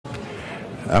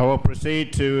I will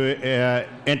proceed to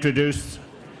introduce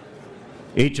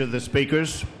each of the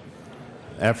speakers.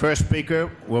 Our first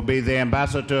speaker will be the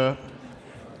Ambassador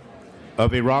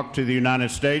of Iraq to the United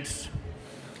States.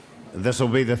 This will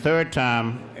be the third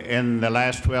time in the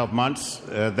last 12 months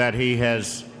that he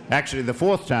has, actually the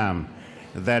fourth time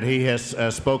that he has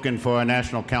spoken for a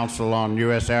National Council on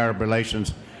U.S.-Arab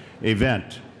Relations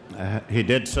event. He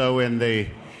did so in the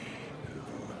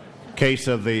case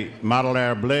of the Model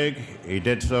Arab League. He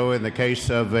did so in the case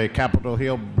of the Capitol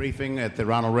Hill briefing at the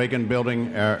Ronald Reagan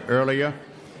building earlier.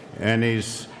 And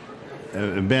he's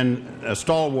been a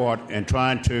stalwart in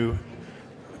trying to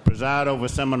preside over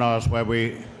seminars where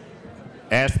we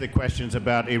ask the questions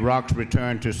about Iraq's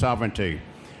return to sovereignty.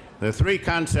 The three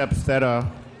concepts that are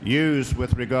used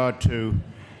with regard to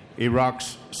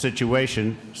Iraq's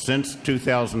situation since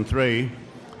 2003,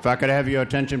 if I could have your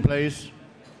attention, please.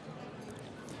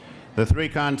 The three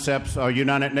concepts are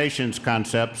United Nations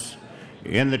concepts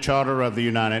in the Charter of the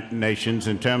United Nations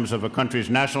in terms of a country's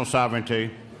national sovereignty,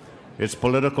 its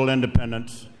political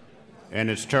independence, and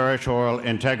its territorial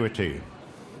integrity.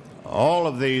 All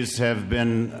of these have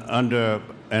been under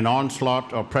an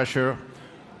onslaught or pressure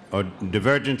or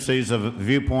divergencies of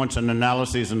viewpoints and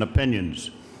analyses and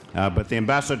opinions. But the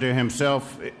ambassador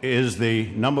himself is the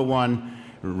number one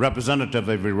representative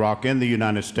of Iraq in the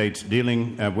United States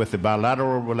dealing with the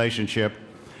bilateral relationship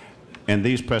and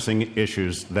these pressing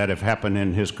issues that have happened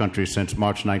in his country since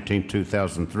March 19,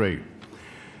 2003.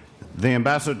 The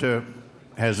ambassador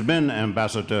has been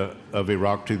ambassador of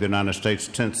Iraq to the United States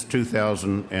since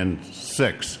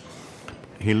 2006.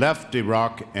 He left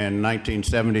Iraq in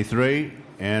 1973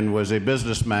 and was a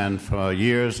businessman for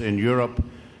years in Europe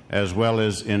as well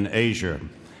as in Asia.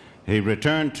 He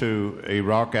returned to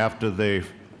Iraq after the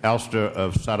ouster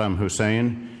of Saddam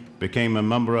Hussein, became a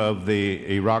member of the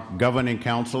Iraq Governing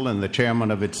Council and the chairman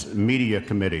of its media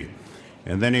committee.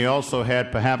 And then he also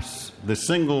had perhaps the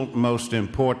single most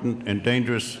important and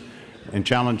dangerous and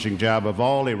challenging job of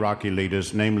all Iraqi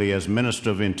leaders, namely as Minister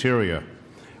of Interior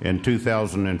in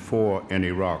 2004 in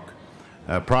Iraq,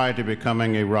 prior to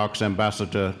becoming Iraq's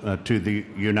ambassador to the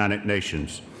United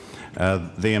Nations.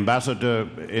 The ambassador,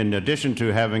 in addition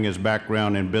to having his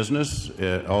background in business,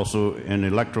 also in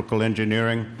electrical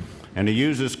engineering, and he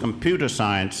uses computer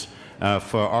science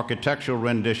for architectural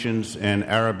renditions and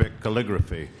Arabic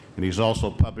calligraphy. And he's also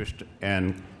published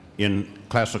in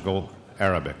classical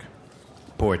Arabic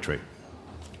poetry.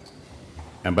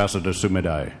 Ambassador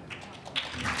Sumedai.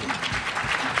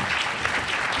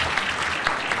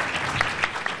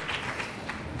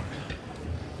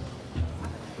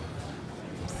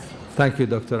 Thank you,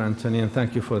 Dr. Anthony, and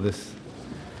thank you for this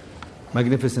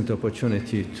magnificent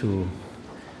opportunity to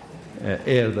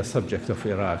air the subject of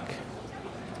Iraq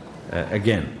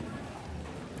again.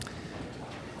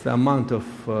 The amount of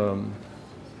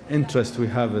interest we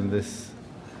have in this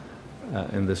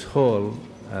hall,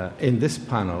 in this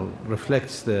panel,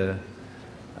 reflects the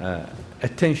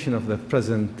attention of the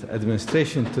present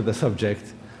administration to the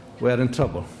subject. We are in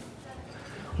trouble.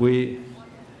 We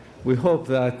hope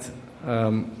that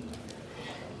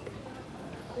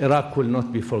Iraq will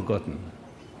not be forgotten.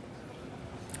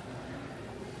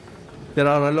 There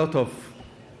are a lot of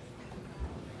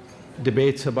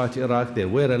debates about Iraq. There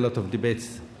were a lot of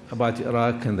debates about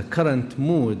Iraq, and the current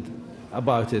mood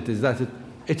about it is that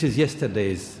it is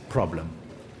yesterday's problem.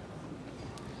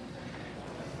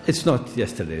 It's not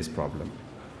yesterday's problem.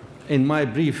 In my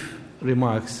brief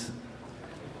remarks,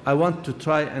 I want to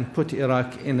try and put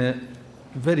Iraq in a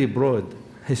very broad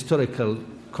historical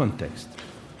context.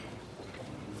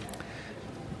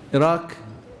 Iraq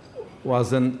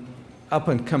was an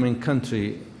up-and-coming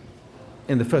country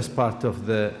in the first part of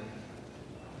the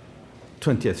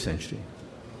 20th century.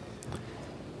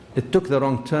 It took the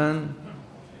wrong turn,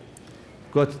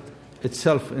 got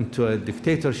itself into a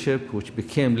dictatorship, which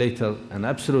became later an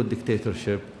absolute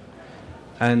dictatorship,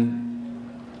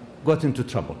 and got into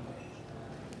trouble.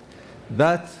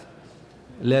 That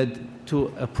led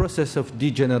to a process of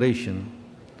degeneration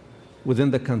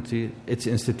within the country, its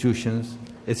institutions,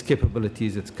 its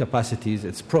capabilities, its capacities,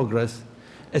 its progress,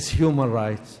 its human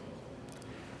rights,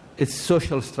 its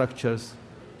social structures.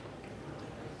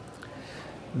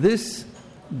 This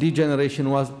degeneration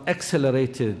was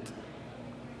accelerated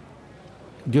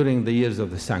during the years of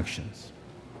the sanctions.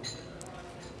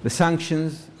 The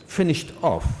sanctions finished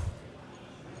off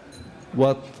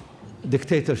what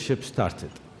dictatorship started.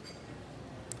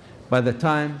 By the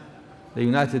time the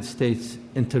United States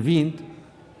intervened,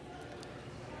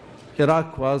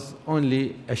 Iraq was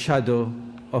only a shadow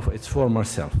of its former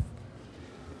self.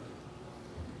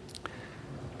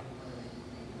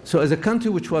 So as a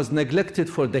country which was neglected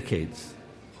for decades,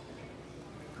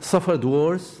 suffered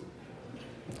wars,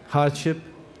 hardship,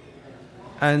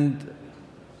 and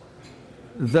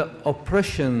the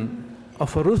oppression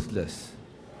of a ruthless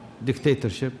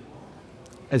dictatorship,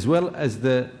 as well as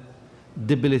the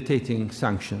debilitating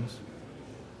sanctions.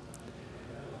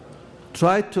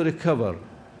 Tried to recover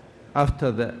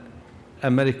after the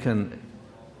American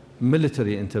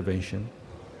military intervention.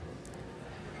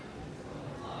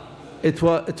 It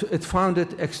found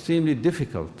it extremely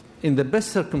difficult. In the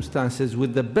best circumstances,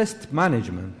 with the best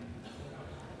management,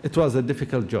 it was a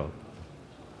difficult job.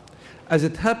 As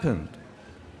it happened,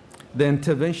 the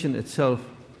intervention itself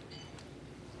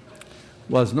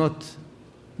was not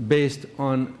based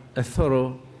on a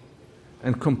thorough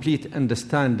and complete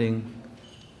understanding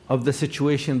of the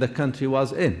situation the country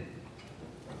was in.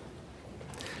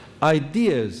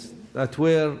 Ideas that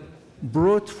were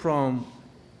brought from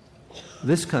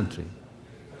this country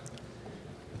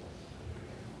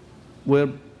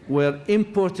were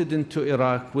imported into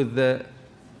Iraq with the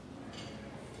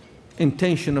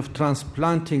intention of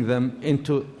transplanting them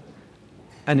into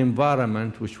an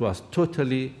environment which was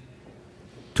totally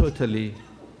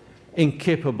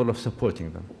incapable of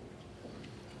supporting them.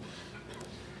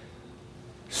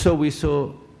 So we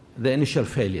saw the initial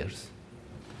failures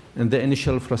and the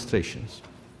initial frustrations.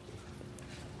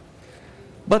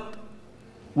 But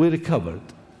we recovered.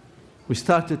 We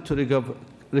started to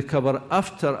recover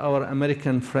after our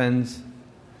American friends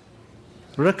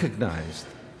recognized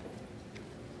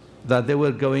that they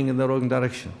were going in the wrong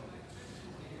direction.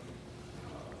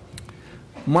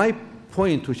 My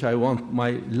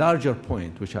larger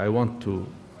point, which I want to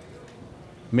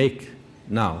make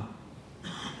now,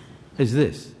 is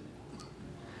this.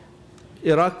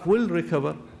 Iraq will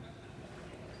recover.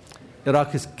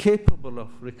 Iraq is capable of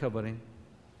recovering,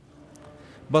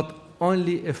 but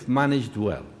only if managed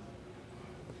well.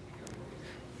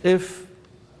 If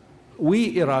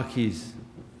we Iraqis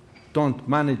don't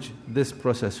manage this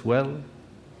process well,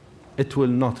 it will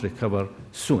not recover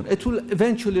soon. It will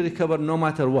eventually recover no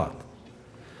matter what.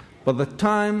 But the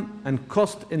time and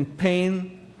cost in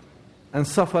pain and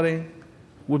suffering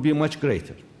will be much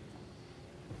greater.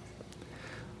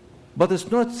 But it's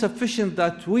not sufficient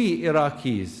that we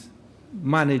Iraqis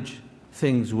manage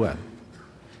things well.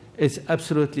 It's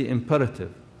absolutely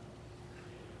imperative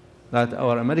that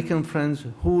our American friends,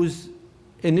 whose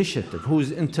initiative,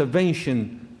 whose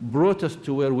intervention brought us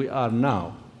to where we are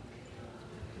now,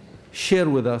 share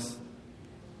with us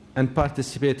and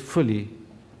participate fully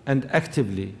and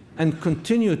actively and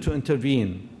continue to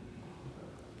intervene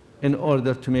in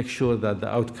order to make sure that the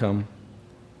outcome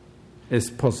is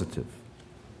positive.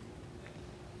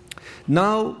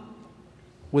 Now,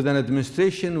 with an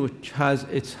administration which has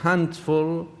its hands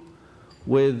full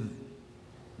with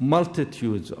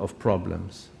multitudes of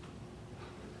problems,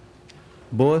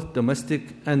 both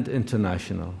domestic and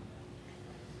international,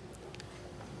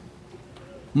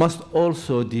 must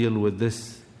also deal with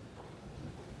this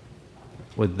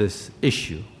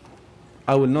issue.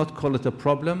 I will not call it a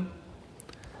problem.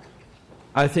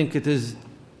 I think it is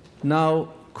now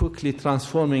quickly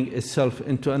transforming itself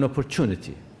into an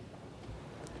opportunity.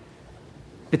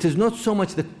 It is not so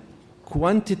much the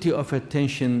quantity of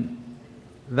attention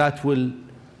that will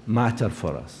matter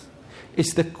for us.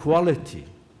 It's the quality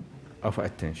of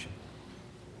attention.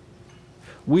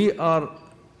 We are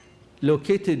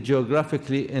located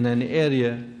geographically in an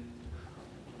area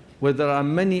where there are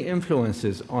many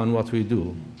influences on what we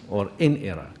do, or in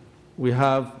Iraq. We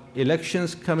have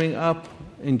elections coming up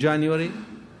in January,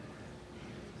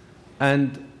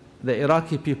 and the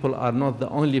Iraqi people are not the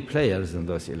only players in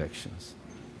those elections.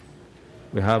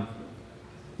 We have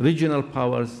regional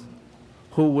powers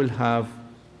who have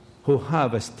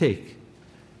a stake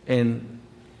in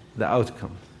the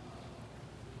outcome.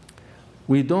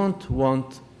 We don't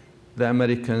want the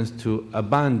Americans to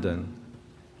abandon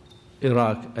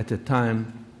Iraq at a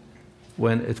time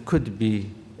when it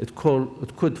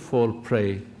could fall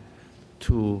prey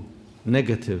to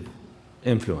negative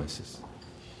influences.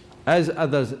 As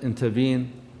others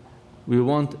intervene, we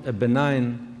want a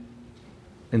benign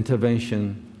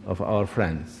intervention of our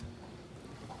friends.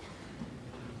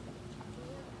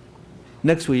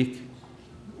 Next week,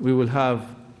 we will have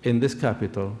in this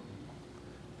capital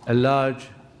a large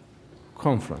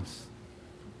conference.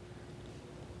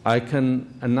 I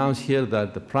can announce here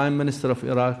that the Prime Minister of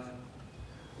Iraq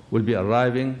will be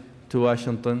arriving to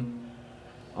Washington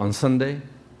on Sunday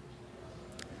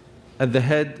at the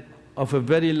head of a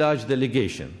very large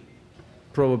delegation,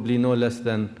 probably no less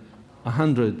than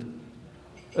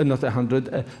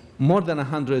more than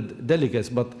 100 delegates,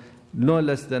 but no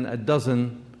less than a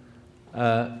dozen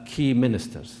key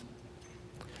ministers,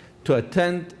 to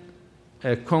attend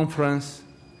a conference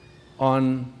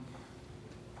on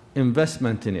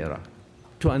investment in Iraq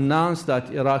to announce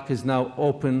that Iraq is now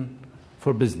open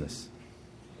for business.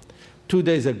 2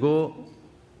 days ago,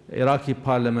 the Iraqi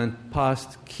parliament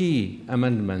passed key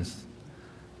amendments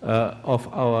of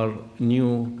our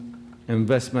new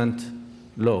investment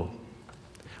law.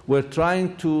 We're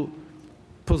trying to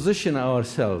position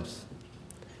ourselves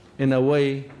in a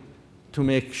way to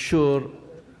make sure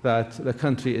that the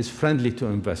country is friendly to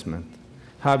investment,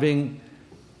 having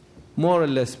more or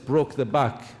less broke the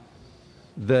back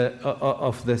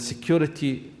of the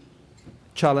security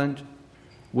challenge.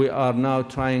 We are now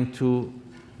trying to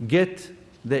get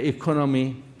the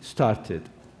economy started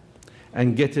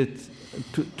and get it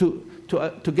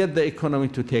to get the economy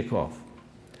to take off.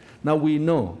 Now we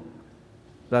know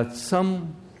that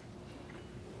some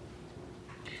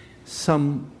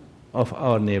of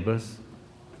our neighbors,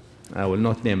 I will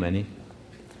not name any,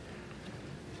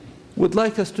 would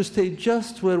like us to stay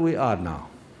just where we are now.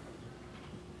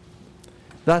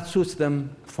 That suits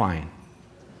them fine.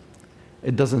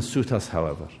 It doesn't suit us,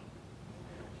 however.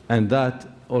 And that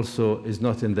also is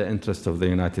not in the interest of the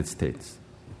United States.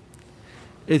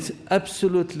 It's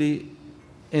absolutely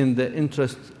in the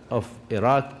interest of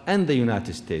Iraq and the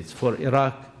United States for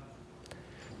Iraq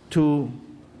to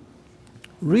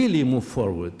really move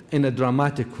forward in a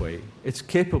dramatic way. It's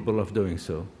capable of doing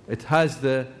so. It has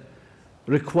the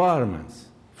requirements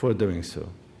for doing so.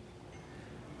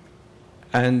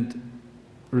 And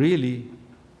really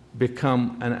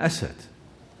become an asset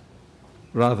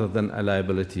rather than a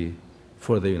liability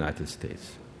for the United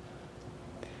States.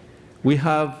 We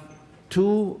have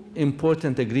two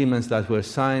important agreements that were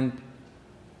signed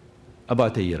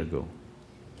about a year ago.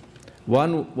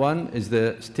 One is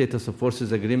the Status of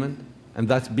Forces Agreement, and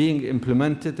that's being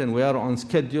implemented, and we are on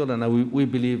schedule, and we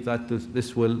believe that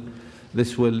this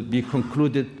will be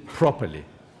concluded properly.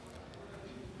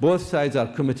 Both sides are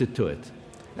committed to it,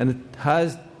 and it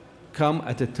has come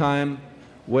at a time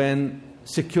when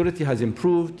security has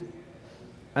improved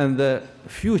and the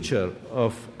future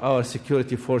of our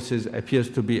security forces appears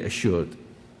to be assured.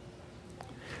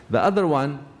 The other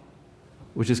one,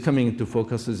 which is coming into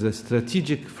focus, is the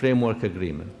Strategic Framework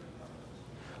Agreement,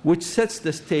 which sets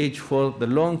the stage for the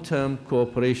long-term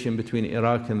cooperation between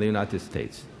Iraq and the United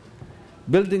States,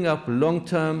 building up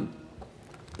long-term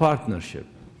partnership.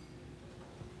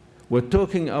 We're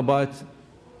talking about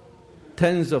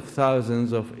tens of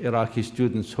thousands of Iraqi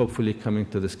students hopefully coming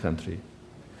to this country,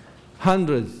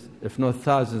 hundreds, if not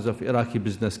thousands, of Iraqi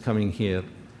business coming here,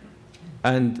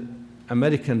 and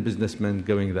American businessmen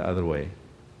going the other way.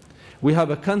 We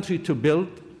have a country to build.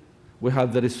 We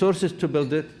have the resources to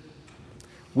build it.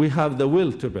 We have the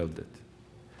will to build it.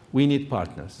 We need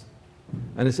partners.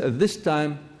 And it's at this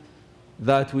time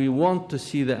that we want to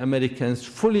see the Americans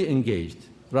fully engaged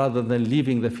rather than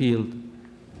leaving the field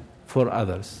for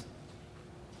others.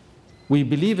 We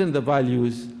believe in the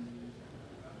values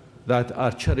that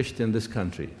are cherished in this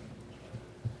country.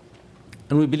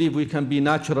 And we believe we can be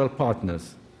natural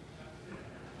partners.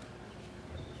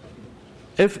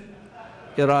 If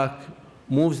Iraq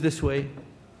moves this way,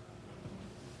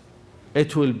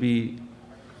 it will be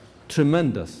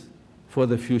tremendous for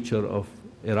the future of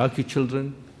Iraqi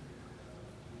children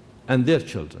and their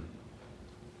children.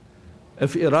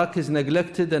 If Iraq is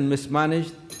neglected and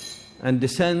mismanaged and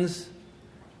descends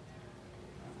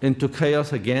into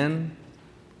chaos again,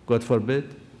 God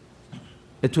forbid,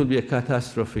 it will be a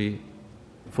catastrophe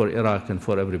for Iraq and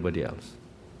for everybody else.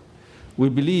 We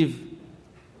believe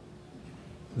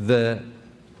the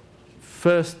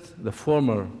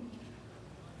former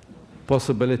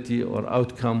possibility or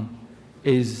outcome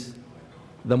is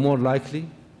the more likely,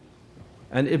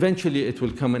 and eventually it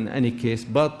will come in any case,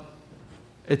 but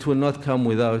it will not come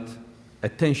without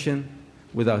attention,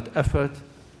 without effort,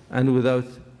 and without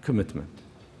commitment.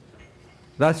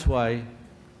 That's why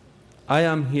I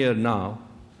am here now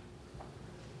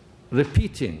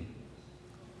repeating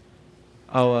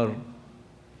our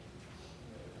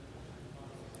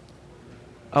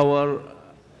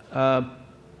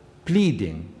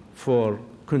pleading for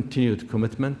continued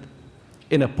commitment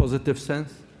in a positive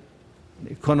sense,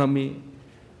 economy,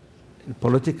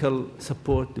 political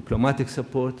support, diplomatic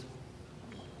support.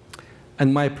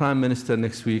 And my Prime Minister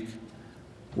next week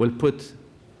will put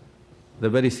the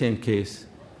very same case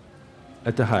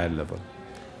at a higher level.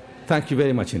 Thank you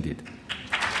very much indeed.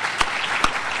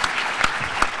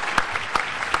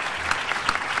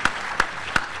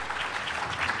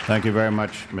 Thank you very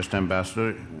much, Mr.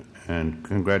 Ambassador, and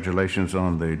congratulations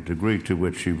on the degree to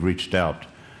which you've reached out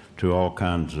to all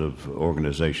kinds of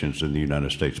organizations in the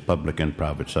United States, public and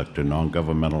private sector,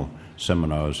 non-governmental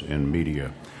seminars, and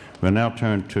media. We'll now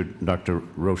turn to Dr.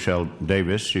 Rochelle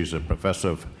Davis. She's a professor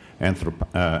of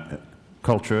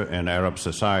culture and Arab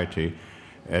society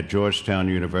at Georgetown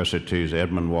University's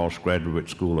Edmund Walsh Graduate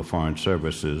School of Foreign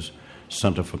Services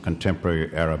Center for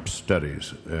Contemporary Arab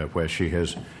Studies, where she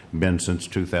has been since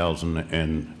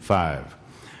 2005.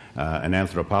 An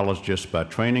anthropologist by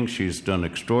training, she's done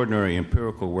extraordinary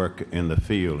empirical work in the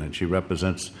field, and she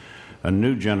represents a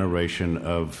new generation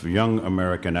of young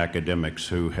American academics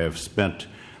who have spent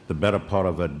the better part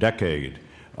of a decade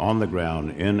on the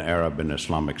ground in Arab and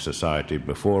Islamic society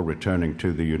before returning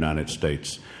to the United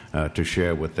States to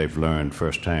share what they've learned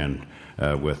firsthand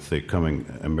with the coming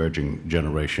emerging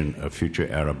generation of future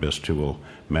Arabists who will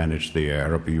manage the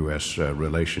Arab-U.S.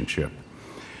 relationship.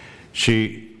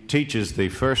 She teaches the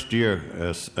first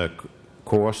year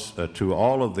course to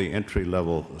all of the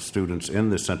entry-level students in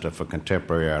the Center for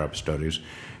Contemporary Arab Studies.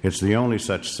 It's the only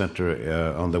such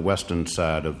center on the western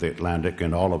side of the Atlantic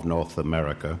in all of North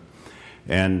America.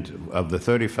 And of the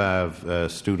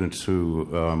 35 students who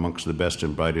are amongst the best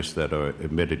and brightest that are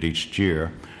admitted each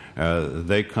year,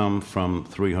 they come from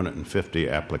 350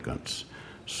 applicants.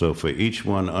 So for each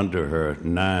one under her,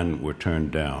 9 were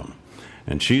turned down.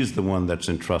 And she's the one that's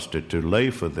entrusted to lay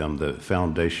for them the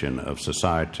foundation of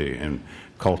society and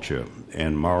culture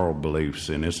and moral beliefs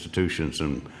and institutions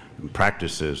and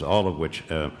practices, all of which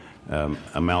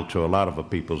amount to a lot of a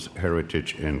people's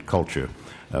heritage and culture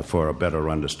for a better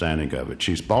understanding of it.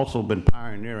 She's also been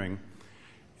pioneering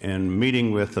in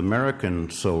meeting with American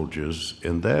soldiers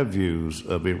in their views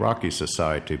of Iraqi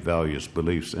society, values,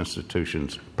 beliefs,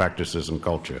 institutions, practices, and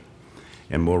culture.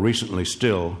 And more recently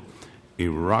still,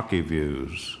 Iraqi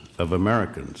views of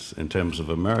Americans in terms of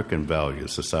American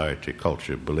values, society,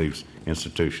 culture, beliefs,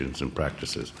 institutions, and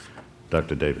practices.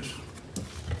 Dr. Davis.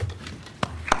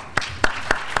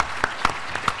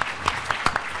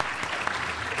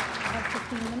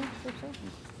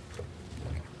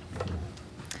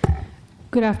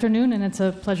 Good afternoon, and it's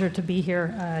a pleasure to be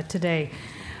here today.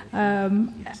 I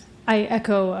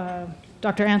echo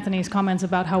Dr. Anthony's comments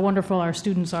about how wonderful our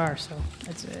students are. So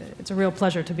it's a real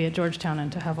pleasure to be at Georgetown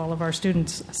and to have all of our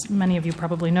students. Many of you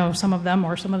probably know some of them,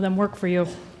 or some of them work for you.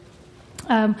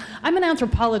 I'm an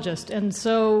anthropologist, and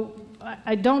so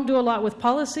I don't do a lot with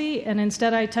policy, and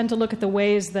instead I tend to look at the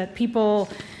ways that people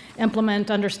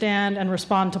implement, understand, and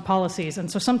respond to policies.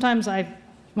 And so sometimes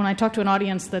when I talk to an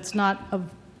audience that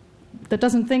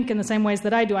doesn't think in the same ways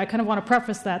that I do, I kind of want to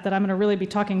preface that I'm going to really be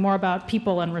talking more about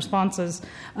people and responses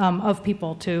of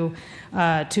people to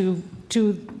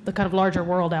the kind of larger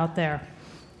world out there.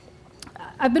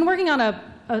 I've been working on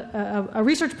a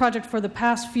research project for the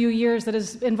past few years that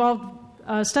has involved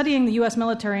studying the U.S.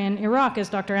 military in Iraq, as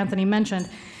Dr. Anthony mentioned,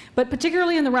 but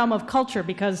particularly in the realm of culture,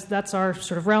 because that's our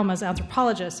sort of realm as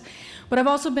anthropologists. But I've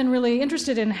also been really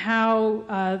interested in how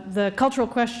the cultural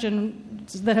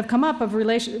questions that have come up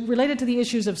related to the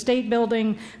issues of state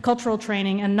building, cultural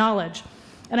training, and knowledge.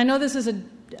 And I know this is a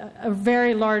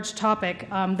very large topic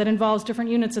that involves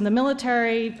different units in the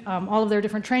military, all of their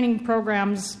different training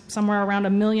programs, somewhere around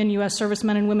 1 million U.S.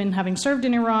 servicemen and women having served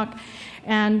in Iraq,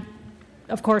 and,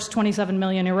 of course, 27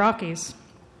 million Iraqis.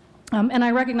 And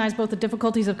I recognize both the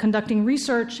difficulties of conducting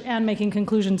research and making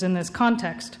conclusions in this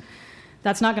context.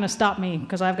 That's not going to stop me,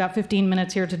 because I've got 15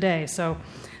 minutes here today, so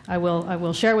I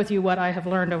will share with you what I have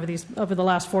learned over the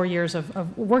last 4 years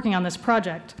of working on this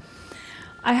project.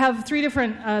 I have 3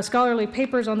 different scholarly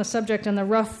papers on the subject and a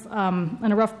rough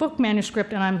book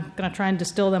manuscript, and I'm going to try and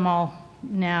distill them all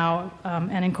now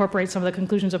and incorporate some of the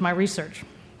conclusions of my research.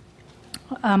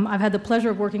 I've had the pleasure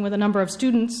of working with a number of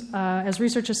students as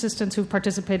research assistants who've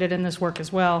participated in this work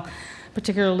as well,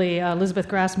 particularly Elizabeth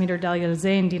Grassmeter, Dalia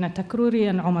Zain, Dina Takruri,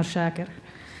 and Omar Shakir.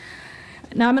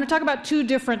 Now, I'm going to talk about 2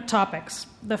 different topics.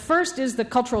 The first is the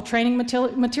cultural training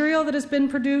material that has been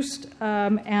produced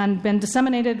and been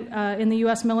disseminated in the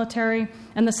U.S. military,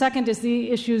 and the second is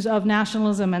the issues of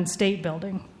nationalism and state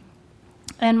building.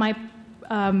 And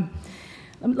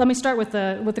let me start with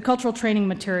the cultural training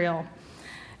material.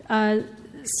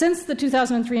 Since the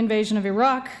 2003 invasion of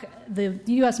Iraq, the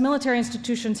U.S. military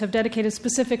institutions have dedicated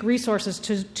specific resources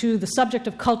to the subject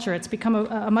of culture. It's become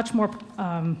a much more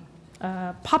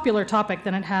popular topic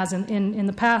than it has in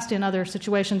the past in other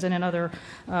situations and in other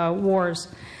wars.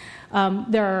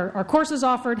 There are courses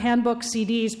offered, handbooks,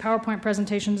 CDs, PowerPoint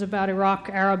presentations about Iraq,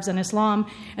 Arabs, and Islam,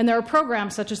 and there are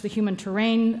programs such as the Human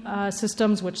Terrain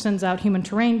Systems, which sends out human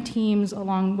terrain teams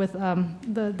along with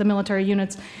the military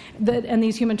units, and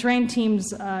these human terrain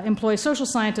teams employ social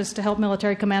scientists to help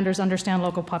military commanders understand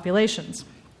local populations.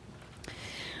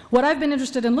 What I've been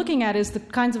interested in looking at is the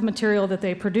kinds of material that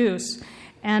they produce,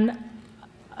 and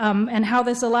and how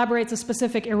this elaborates a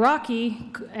specific Iraqi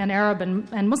and Arab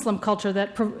and Muslim culture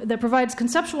that provides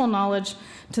conceptual knowledge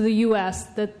to the U.S.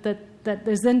 that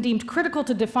is then deemed critical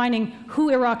to defining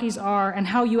who Iraqis are and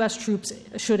how U.S. troops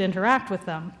should interact with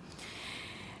them.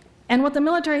 And what the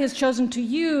military has chosen to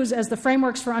use as the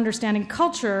frameworks for understanding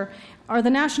culture are the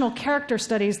national character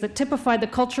studies that typified the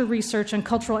culture research and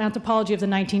cultural anthropology of the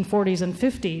 1940s and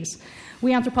 50s.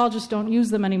 We anthropologists don't use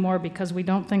them anymore because we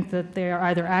don't think that they are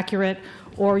either accurate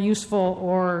or useful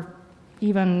or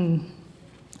even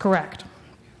correct.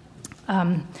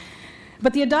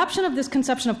 But the adoption of this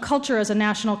conception of culture as a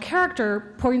national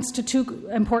character points to two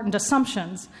important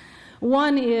assumptions.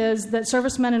 One is that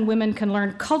servicemen and women can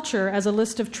learn culture as a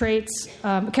list of traits,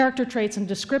 character traits and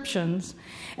descriptions.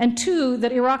 And two,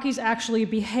 that Iraqis actually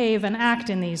behave and act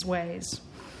in these ways.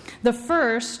 The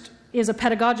first is a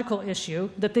pedagogical issue,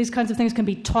 that these kinds of things can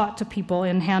be taught to people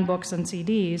in handbooks and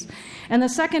CDs. And the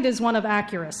second is one of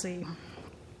accuracy.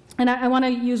 And I want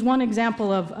to use one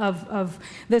example of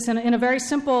this in a very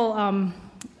simple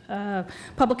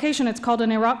publication. It's called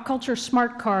an Iraq Culture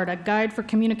Smart Card, a guide for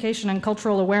communication and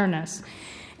cultural awareness.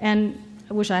 And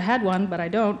I wish I had one, but I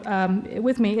don't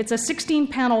with me. It's a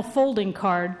 16-panel folding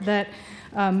card that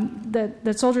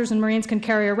soldiers and Marines can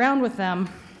carry around with them.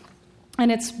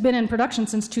 And it's been in production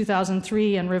since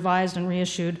 2003 and revised and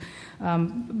reissued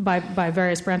by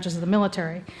various branches of the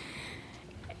military.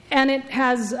 And it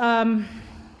has...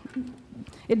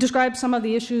 It describes some of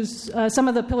the issues, some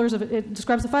of the pillars of it. It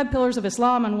describes the 5 pillars of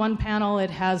Islam on one panel. It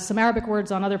has some Arabic words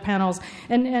on other panels.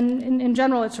 And in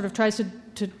general, it sort of tries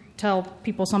to tell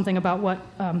people something about what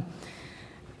who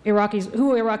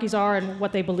Iraqis are and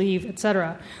what they believe,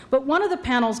 etc. But one of the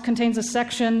panels contains a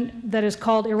section that is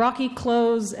called Iraqi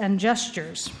Clothes and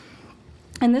Gestures.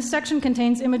 And this section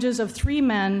contains images of 3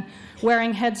 men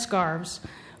wearing headscarves.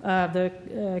 The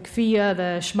kfiya,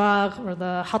 the shmagh, or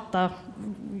the hatta.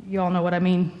 You all know what I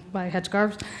mean by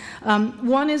headscarves.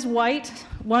 One is white,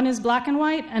 one is black and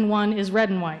white, and one is red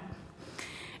and white.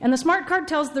 And the smart card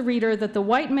tells the reader that the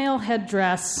white male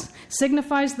headdress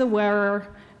signifies the wearer,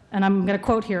 and I'm going to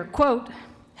quote here, quote,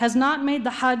 has not made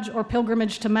the Hajj or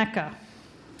pilgrimage to Mecca.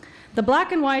 The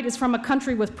black and white is from a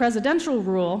country with presidential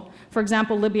rule, for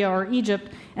example, Libya or Egypt,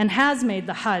 and has made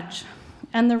the Hajj.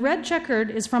 And the red checkered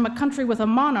is from a country with a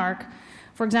monarch,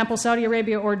 for example, Saudi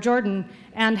Arabia or Jordan,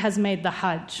 and has made the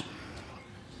Hajj.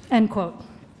 End quote.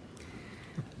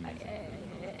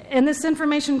 And this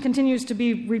information continues to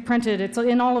be reprinted. It's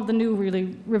in all of the new,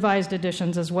 really revised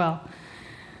editions as well.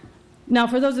 Now,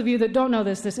 for those of you that don't know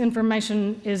this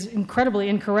information is incredibly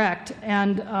incorrect,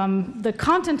 and the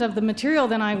content of the material,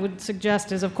 then I would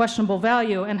suggest, is of questionable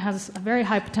value and has a very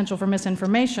high potential for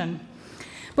misinformation.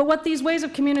 But what these ways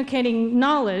of communicating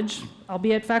knowledge,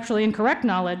 albeit factually incorrect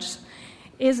knowledge,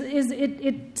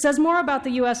 it says more about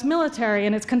the U.S. military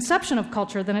and its conception of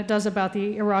culture than it does about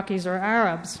the Iraqis or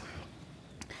Arabs.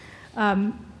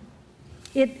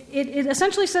 It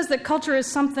essentially says that culture is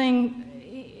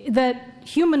something that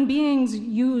human beings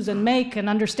use and make and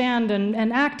understand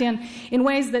and act in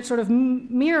ways that sort of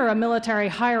mirror a military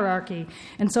hierarchy.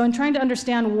 And so in trying to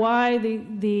understand why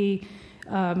they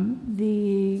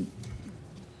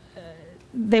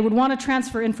would want to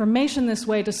transfer information this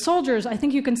way to soldiers, I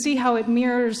think you can see how it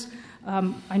mirrors,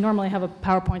 I normally have a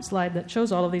PowerPoint slide that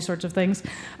shows all of these sorts of things,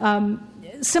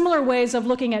 similar ways of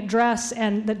looking at dress,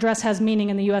 and that dress has meaning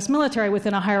in the U.S. military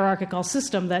within a hierarchical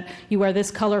system, that you wear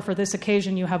this color for this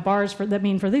occasion, you have bars that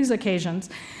mean for these occasions.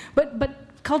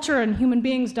 But culture and human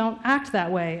beings don't act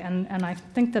that way, and I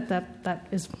think that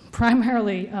is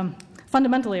primarily,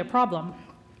 fundamentally a problem.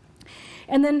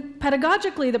 And then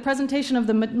pedagogically, the presentation of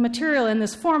the material in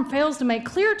this form fails to make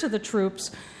clear to the troops,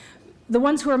 the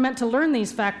ones who are meant to learn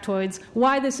these factoids,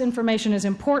 why this information is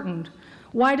important.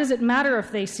 Why does it matter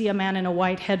if they see a man in a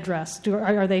white headdress?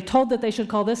 Are they told that they should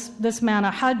call this man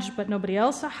a Hajj but nobody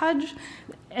else a Hajj?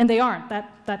 And they aren't.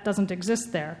 That doesn't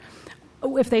exist there.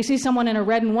 If they see someone in a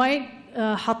red and white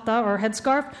hatta or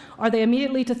headscarf, are they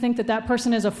immediately to think that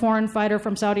person is a foreign fighter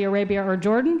from Saudi Arabia or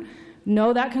Jordan?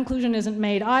 No, that conclusion isn't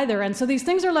made either. And so these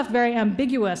things are left very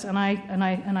ambiguous, and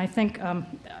I think,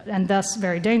 and thus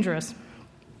very dangerous.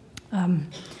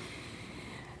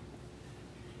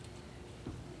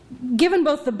 Given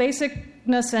both the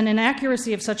basicness and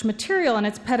inaccuracy of such material and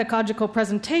its pedagogical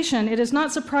presentation, it is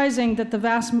not surprising that the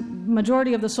vast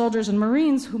majority of the soldiers and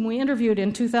Marines whom we interviewed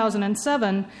in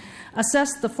 2007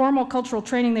 assessed the formal cultural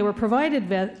training they were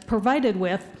provided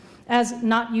with as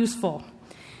not useful.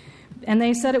 And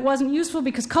they said it wasn't useful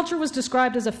because culture was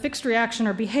described as a fixed reaction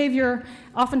or behavior,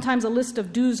 oftentimes a list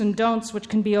of do's and don'ts which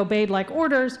can be obeyed like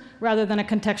orders rather than a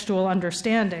contextual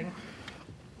understanding.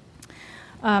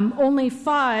 Only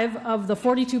 5 of the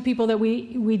 42 people that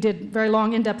we did very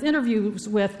long, in-depth interviews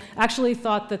with actually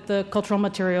thought that the cultural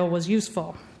material was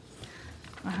useful.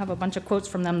 I have a bunch of quotes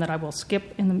from them that I will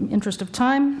skip in the interest of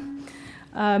time.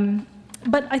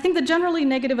 But I think the generally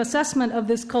negative assessment of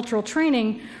this cultural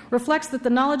training reflects that the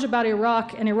knowledge about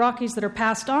Iraq and Iraqis that are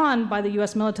passed on by the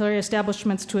U.S. military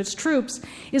establishments to its troops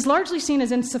is largely seen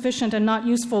as insufficient and not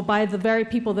useful by the very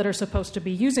people that are supposed to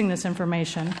be using this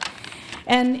information.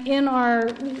 And in our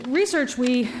research,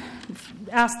 we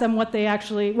asked them where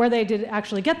they did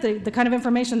actually get the kind of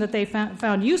information that they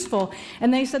found useful,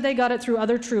 and they said they got it through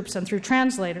other troops and through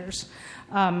translators.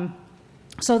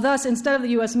 So thus, instead of the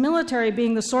U.S. military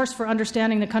being the source for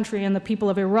understanding the country and the people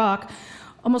of Iraq,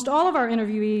 almost all of our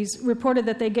interviewees reported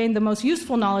that they gained the most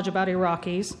useful knowledge about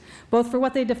Iraqis, both for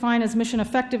what they define as mission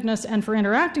effectiveness and for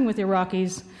interacting with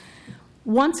Iraqis,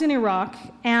 once in Iraq,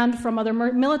 and from other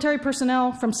military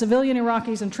personnel, from civilian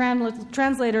Iraqis and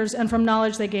translators, and from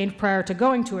knowledge they gained prior to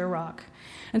going to Iraq.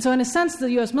 And so in a sense,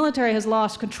 the U.S. military has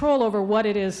lost control over what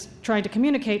it is trying to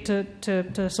communicate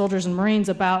to soldiers and Marines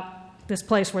about this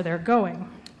place where they're going.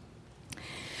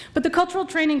 But the cultural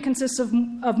training consists of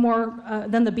more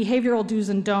than the behavioral do's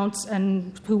and don'ts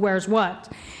and who wears what.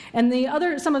 And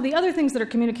some of the other things that are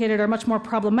communicated are much more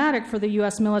problematic for the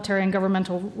U.S. military and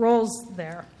governmental roles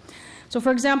there. So,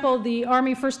 for example, the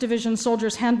Army 1st Division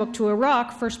Soldier's Handbook to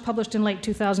Iraq, first published in late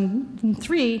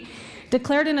 2003,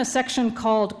 declared in a section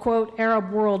called, quote,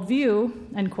 Arab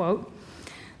Worldview, end quote,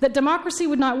 that democracy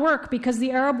would not work because the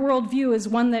Arab worldview is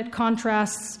one that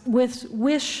contrasts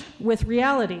wish with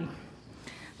reality.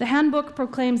 The handbook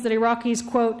proclaims that Iraqis,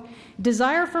 quote,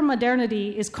 desire for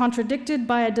modernity is contradicted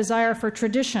by a desire for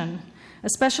tradition,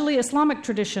 especially Islamic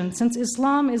tradition, since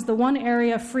Islam is the one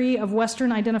area free of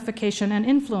Western identification and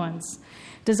influence.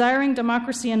 Desiring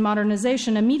democracy and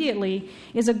modernization immediately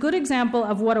is a good example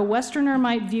of what a Westerner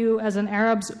might view as an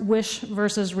Arab's wish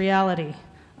versus reality,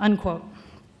 unquote.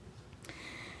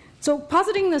 So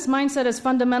positing this mindset as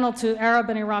fundamental to Arab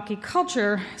and Iraqi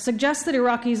culture suggests that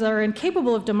Iraqis are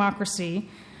incapable of democracy,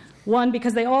 one,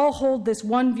 because they all hold this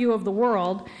one view of the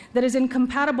world that is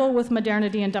incompatible with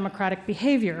modernity and democratic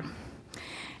behavior.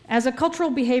 As a cultural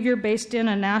behavior based in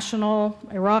a national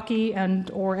Iraqi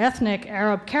or ethnic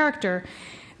Arab character,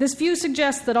 this view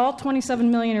suggests that all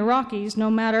 27 million Iraqis, no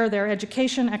matter their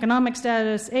education, economic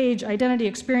status, age, identity,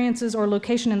 experiences, or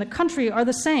location in the country, are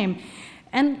the same,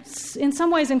 and in some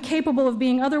ways incapable of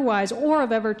being otherwise or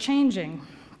of ever changing.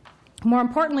 More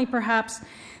importantly, perhaps,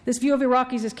 this view of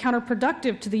Iraqis is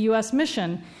counterproductive to the U.S.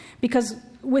 mission, because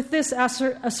with this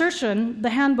assertion, the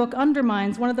handbook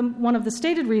undermines one of the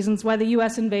stated reasons why the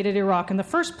U.S. invaded Iraq in the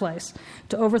first place,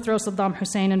 to overthrow Saddam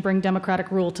Hussein and bring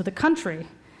democratic rule to the country,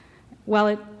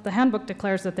 while the handbook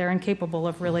declares that they're incapable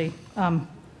of really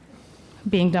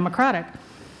being democratic.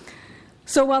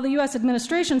 So while the U.S.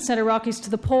 administration sent Iraqis to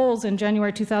the polls in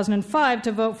January 2005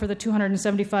 to vote for the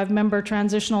 275-member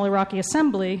Transitional Iraqi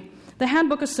Assembly, the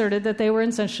handbook asserted that they were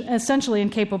essentially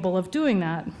incapable of doing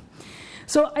that.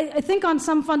 So I think on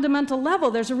some fundamental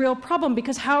level there's a real problem,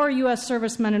 because how are U.S.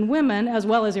 servicemen and women, as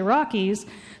well as Iraqis,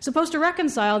 supposed to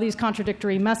reconcile these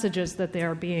contradictory messages that they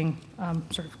are being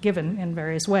sort of given in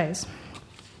various ways?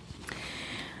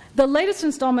 The latest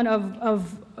installment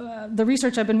of the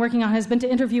research I've been working on has been to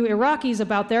interview Iraqis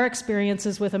about their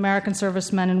experiences with American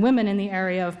servicemen and women in the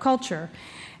area of culture.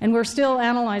 And we're still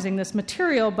analyzing this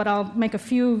material, but I'll make a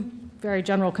few very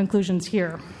general conclusions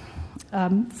here.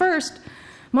 First,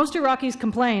 most Iraqis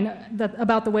complain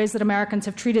about the ways that Americans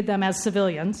have treated them as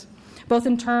civilians, both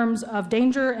in terms of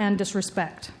danger and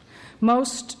disrespect.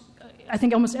 I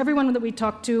think almost everyone that we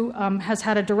talked to has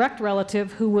had a direct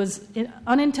relative who was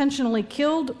unintentionally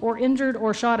killed or injured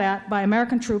or shot at by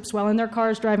American troops while in their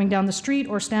cars driving down the street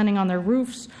or standing on their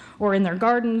roofs or in their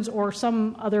gardens or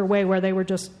some other way where they were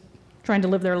just trying to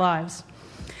live their lives.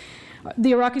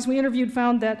 The Iraqis we interviewed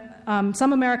found that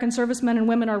some American servicemen and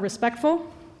women are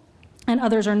respectful and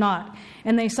others are not.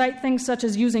 And they cite things such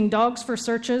as using dogs for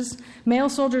searches, male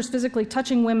soldiers physically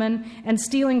touching women, and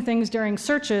stealing things during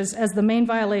searches as the main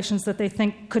violations that they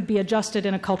think could be adjusted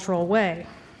in a cultural way.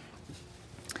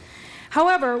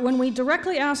 However, when we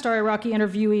directly asked our Iraqi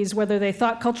interviewees whether they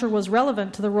thought culture was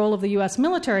relevant to the role of the U.S.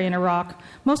 military in Iraq,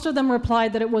 most of them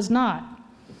replied that it was not.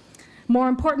 More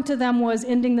important to them was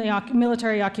ending the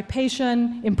military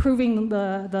occupation, improving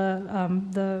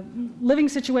the living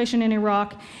situation in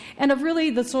Iraq, and of really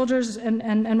the soldiers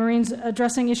and Marines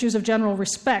addressing issues of general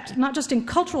respect, not just in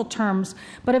cultural terms,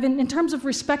 but in terms of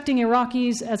respecting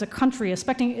Iraqis as a country,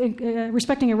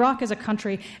 respecting Iraq as a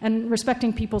country, and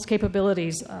respecting people's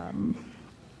capabilities.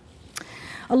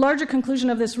 A larger conclusion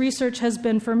of this research has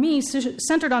been, for me,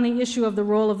 centered on the issue of the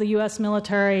role of the U.S.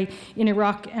 military in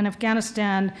Iraq and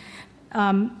Afghanistan,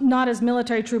 not as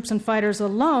military troops and fighters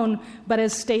alone, but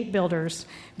as state builders.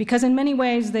 Because in many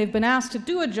ways they've been asked to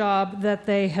do a job that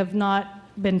they have not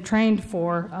been trained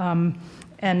for,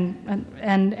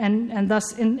 and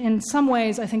thus, in some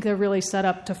ways, I think they're really set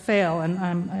up to fail, and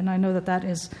I know that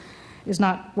is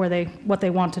not what they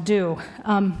want to do.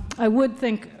 I would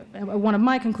think one of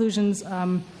my conclusions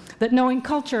that knowing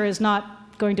culture is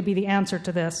not going to be the answer to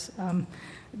this,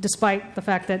 despite the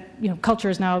fact that culture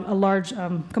is now a large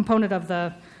component of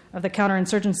the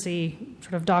counterinsurgency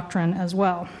sort of doctrine as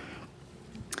well.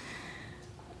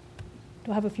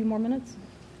 Do I have a few more minutes?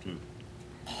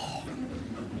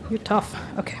 You're tough.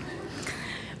 Okay.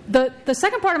 The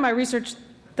second part of my research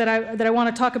that I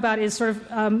want to talk about is sort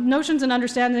of notions and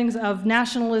understandings of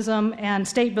nationalism and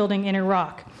state building in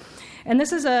Iraq, and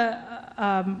this is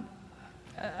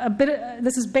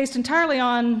this is based entirely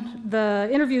on the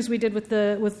interviews we did with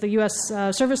the U.S.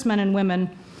 servicemen and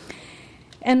women,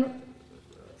 and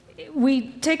we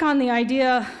take on the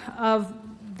idea of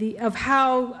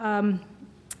how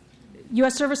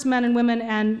U.S. servicemen and women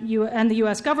and the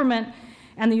U.S. government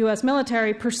and the U.S.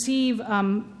 military perceive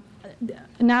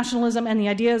nationalism and the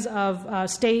ideas of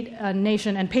state,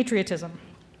 nation, and patriotism.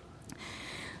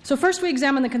 So first we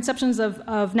examine the conceptions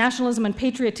of nationalism and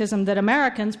patriotism that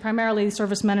Americans, primarily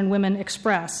servicemen and women,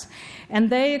 express.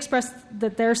 And they express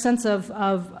that their sense of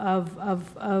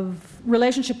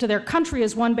relationship to their country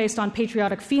is one based on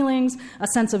patriotic feelings, a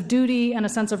sense of duty, and a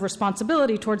sense of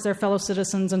responsibility towards their fellow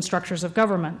citizens and structures of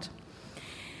government.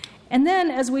 And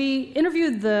then, as we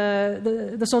interviewed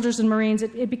the soldiers and Marines,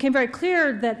 it became very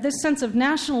clear that this sense of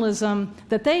nationalism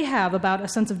that they have about a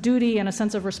sense of duty and a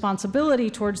sense of responsibility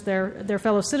towards their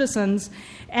fellow citizens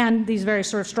and these very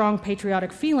sort of strong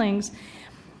patriotic feelings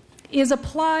is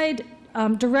applied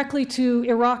directly to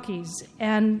Iraqis.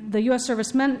 And the U.S.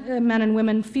 servicemen and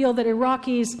women feel that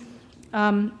Iraqis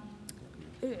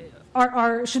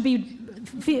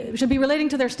should be relating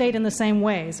to their state in the same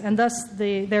ways, and thus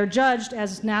they're judged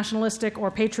as nationalistic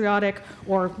or patriotic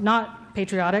or not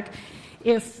patriotic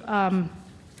if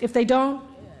they don't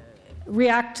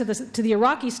react to the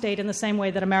Iraqi state in the same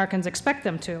way that Americans expect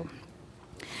them to.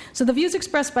 So the views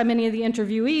expressed by many of the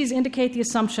interviewees indicate the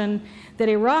assumption that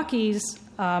Iraqis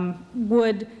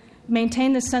would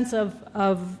maintain this sense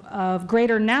of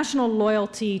greater national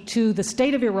loyalty to the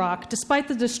state of Iraq despite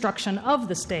the destruction of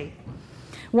the state.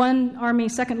 One Army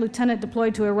second lieutenant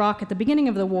deployed to Iraq at the beginning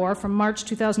of the war, from March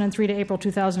 2003 to April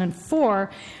 2004,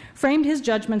 framed his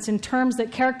judgments in terms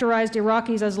that characterized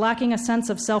Iraqis as lacking a sense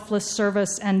of selfless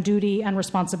service and duty and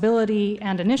responsibility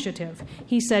and initiative.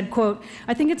 He said, quote,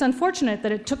 "I think it's unfortunate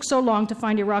that it took so long to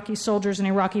find Iraqi soldiers and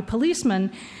Iraqi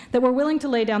policemen that were willing to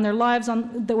lay their lives on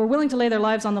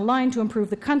the line to improve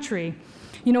the country.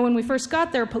 You know, when we first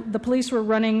got there, the police were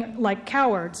running like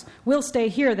cowards. We'll stay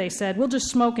here, they said. We'll just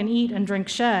smoke and eat and drink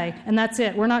shay, and that's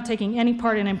it. We're not taking any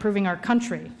part in improving our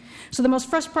country." So the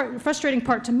most frustrating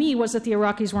part to me was that the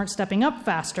Iraqis weren't stepping up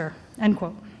faster, end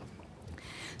quote.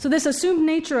 So this assumed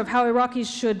nature of how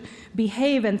Iraqis should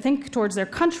behave and think towards their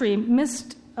country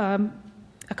missed a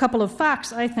couple of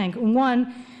facts, I think.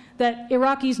 One, that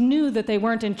Iraqis knew that they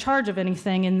weren't in charge of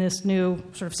anything in this new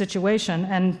sort of situation,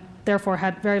 and therefore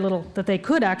had very little that they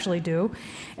could actually do.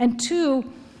 And two,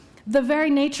 the very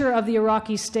nature of the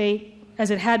Iraqi state as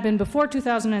it had been before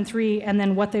 2003 and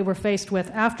then what they were faced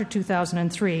with after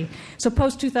 2003. So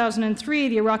post-2003,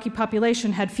 the Iraqi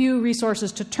population had few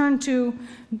resources to turn to,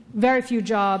 very few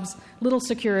jobs, little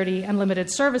security, and limited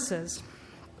services.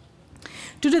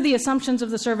 Due to the assumptions of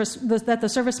that the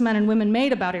servicemen and women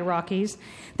made about Iraqis,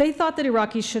 they thought that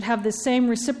Iraqis should have the same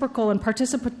reciprocal and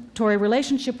participatory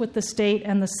relationship with the state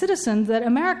and the citizens that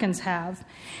Americans have.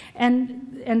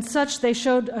 And such, they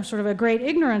showed a great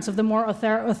ignorance of the more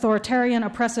authoritarian,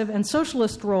 oppressive, and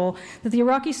socialist role that the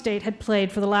Iraqi state had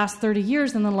played for the last 30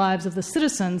 years in the lives of the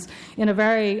citizens in a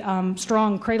very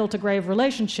strong cradle-to-grave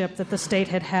relationship that the state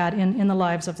had had in the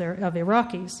lives of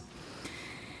Iraqis.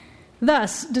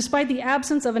 Thus, despite the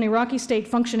absence of an Iraqi state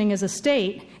functioning as a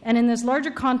state, and in this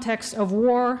larger context of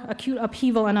war, acute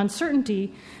upheaval, and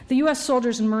uncertainty, the U.S.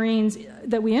 soldiers and Marines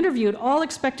that we interviewed all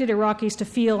expected Iraqis to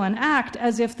feel and act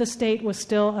as if the state was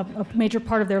still a major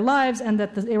part of their lives and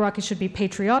that the Iraqis should be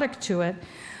patriotic to it,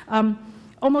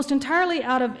 almost entirely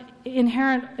out of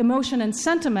inherent emotion and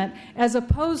sentiment, as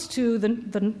opposed to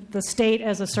the state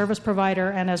as a service provider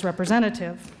and as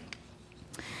representative.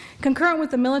 Concurrent with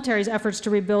the military's efforts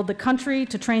to rebuild the country,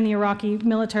 to train the Iraqi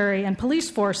military and police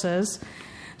forces,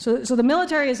 so the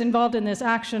military is involved in this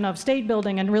action of state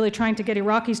building and really trying to get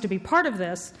Iraqis to be part of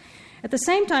this. At the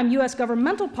same time, U.S.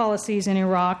 governmental policies in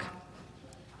Iraq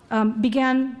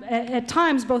began at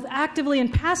times both actively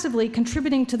and passively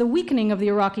contributing to the weakening of the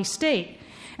Iraqi state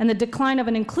and the decline of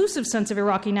an inclusive sense of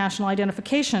Iraqi national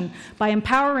identification by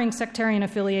empowering sectarian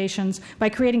affiliations, by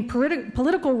creating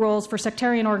political roles for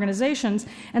sectarian organizations,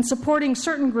 and supporting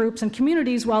certain groups and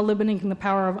communities while limiting the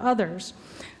power of others.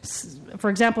 For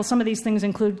example, some of these things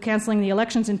include canceling the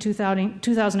elections in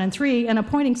 2003 and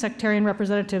appointing sectarian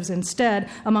representatives instead,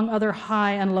 among other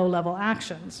high and low-level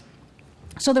actions.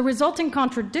 So the resulting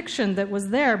contradiction that was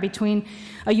there between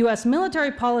a U.S.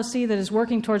 military policy that is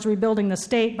working towards rebuilding the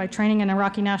state by training an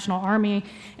Iraqi national army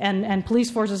and police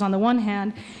forces on the one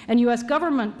hand, and U.S.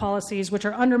 government policies which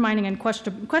are undermining and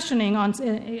questioning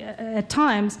at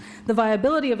times the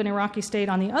viability of an Iraqi state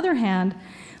on the other hand,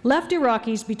 left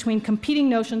Iraqis between competing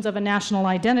notions of a national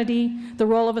identity, the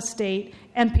role of a state,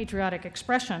 and patriotic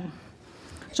expression.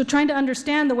 So trying to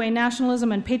understand the way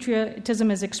nationalism and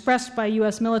patriotism is expressed by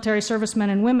U.S. military servicemen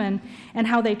and women and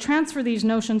how they transfer these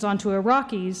notions onto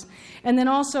Iraqis, and then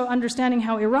also understanding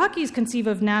how Iraqis conceive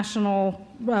of national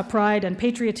pride and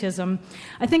patriotism,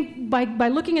 I think by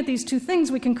looking at these two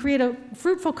things, we can create a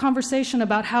fruitful conversation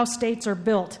about how states are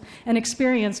built and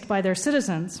experienced by their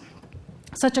citizens.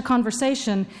 Such a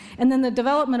conversation, and then the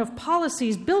development of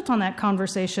policies built on that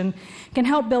conversation, can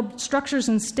help build structures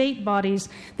and state bodies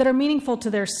that are meaningful to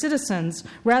their citizens,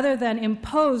 rather than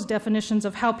impose definitions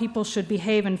of how people should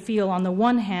behave and feel on the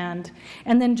one hand,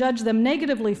 and then judge them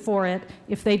negatively for it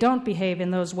if they don't behave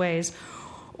in those ways.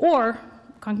 Or,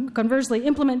 conversely,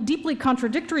 implement deeply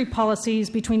contradictory policies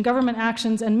between government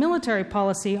actions and military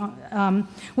policy,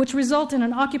 which result in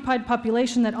an occupied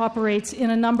population that operates in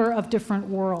a number of different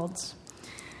worlds.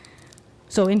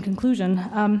 So in conclusion,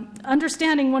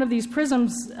 understanding one of these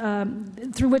prisms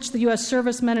through which the U.S.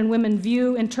 servicemen and women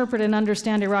view, interpret, and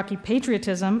understand Iraqi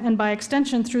patriotism, and by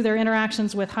extension through their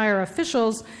interactions with higher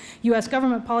officials, U.S.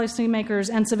 government policymakers,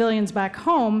 and civilians back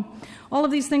home, all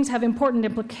of these things have important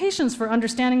implications for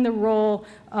understanding the role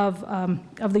of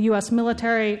the U.S.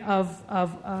 military,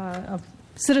 of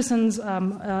citizens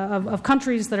of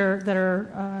countries that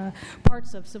are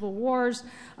parts of civil wars,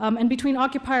 and between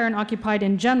occupier and occupied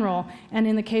in general, and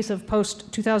in the case of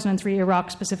post-2003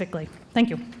 Iraq specifically. Thank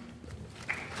you.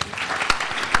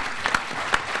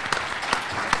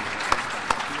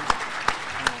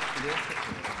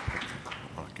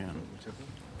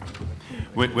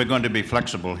 We're going to be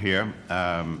flexible here,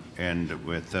 and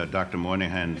with Dr.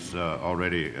 Moynihan's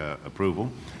already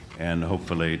approval, and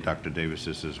hopefully Dr. Davis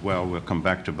is as well. We'll come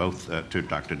back to both, to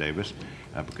Dr. Davis,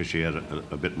 because she has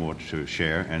a bit more to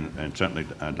share, and certainly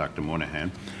Dr.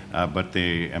 Moynihan. But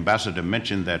the ambassador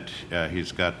mentioned that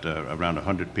he's got around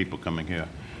 100 people coming here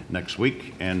next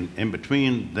week, and in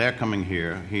between their coming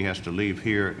here, he has to leave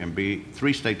here and be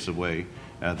 3 states away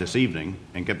this evening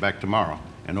and get back tomorrow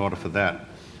in order for that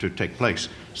to take place.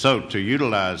 So to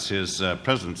utilize his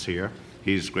presence here,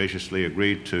 he's graciously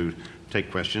agreed to take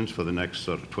questions for the next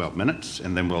sort of 12 minutes,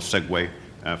 and then we'll segue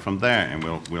from there, and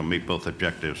we'll meet both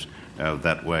objectives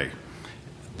that way.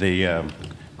 The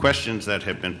questions that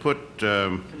have been put...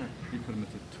 Can I be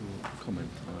permitted to comment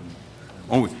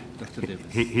on Dr.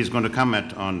 Davis? He's going to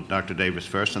comment on Dr. Davis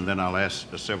first, and then I'll ask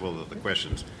several of the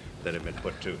questions that have been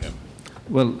put to him.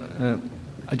 Well,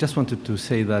 I just wanted to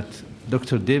say that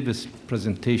Dr. Davis'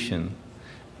 presentation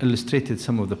illustrated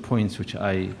some of the points which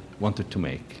I wanted to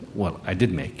make. Well, I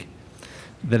did make.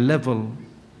 The level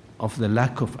of the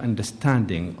lack of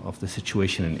understanding of the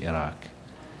situation in Iraq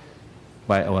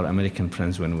by our American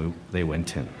friends when they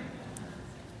went in.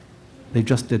 They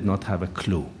just did not have a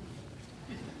clue.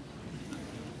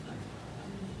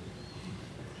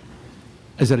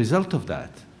 As a result of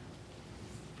that,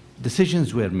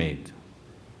 decisions were made.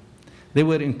 They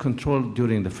were in control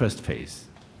during the first phase.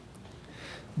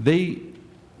 They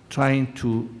trying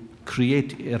to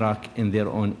create Iraq in their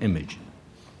own image.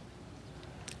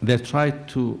 They tried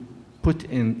to put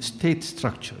in state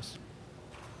structures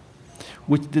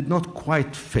which did not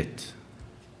quite fit.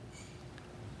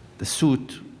 The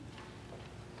suit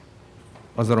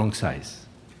was the wrong size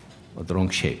or the wrong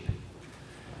shape.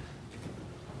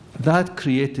 That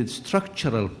created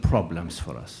structural problems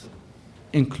for us,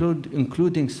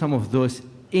 including some of those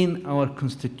in our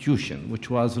Constitution, which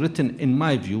was written, in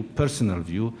my view, personal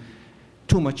view,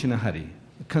 too much in a hurry.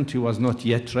 The country was not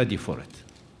yet ready for it.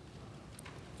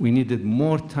 We needed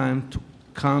more time to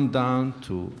calm down,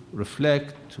 to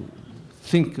reflect, to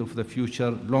think of the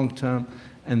future long term,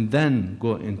 and then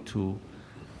go into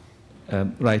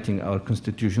writing our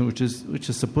Constitution, which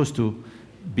is supposed to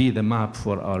be the map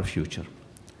for our future.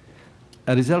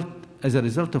 As a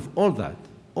result of all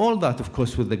that, of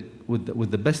course,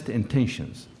 with the best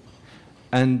intentions,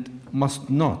 and must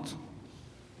not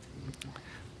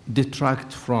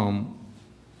detract from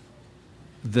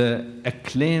the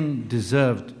acclaim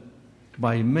deserved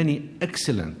by many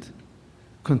excellent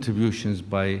contributions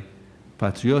by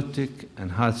patriotic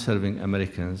and hard-serving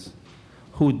Americans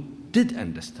who did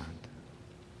understand.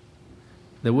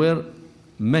 There were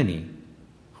many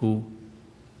who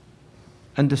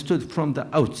understood from the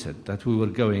outset that we were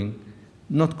going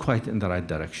not quite in the right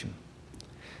direction.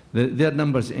 Their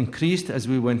numbers increased as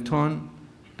we went on,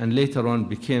 and later on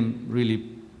became really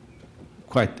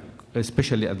quite,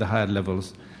 especially at the higher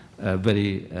levels,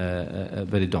 very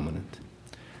dominant.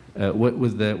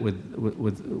 With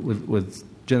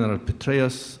General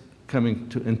Petraeus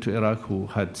coming into Iraq, who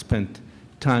had spent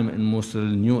time in Mosul,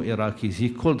 knew Iraqis, he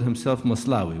called himself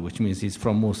Moslawi, which means he's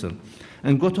from Mosul,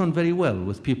 and got on very well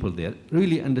with people there,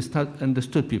 really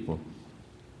understood people,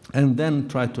 and then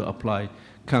tried to apply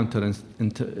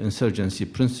counterinsurgency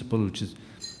principles,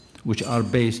 which are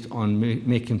based on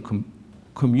making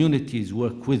communities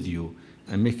work with you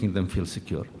and making them feel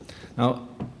secure. Now,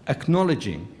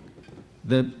 acknowledging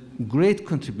the great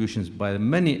contributions by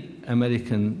many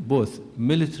American, both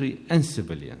military and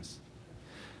civilians,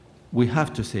 we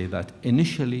have to say that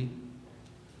initially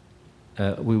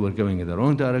we were going in the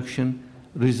wrong direction,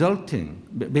 resulting,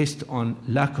 based on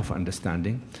lack of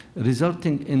understanding,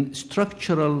 resulting in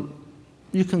structural,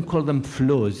 you can call them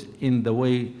flaws in the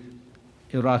way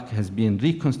Iraq has been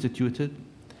reconstituted,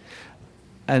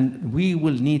 and we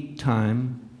will need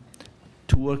time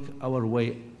to work our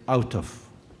way out of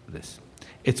this.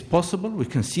 It's possible, we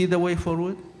can see the way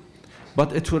forward,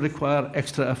 but it will require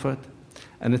extra effort.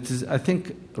 And it is, I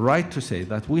think, right to say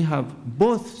that we have,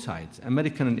 both sides,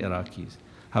 American and Iraqis,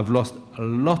 have lost a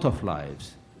lot of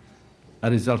lives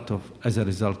as a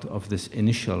result of this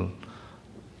initial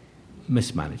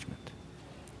mismanagement.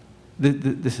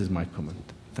 This is my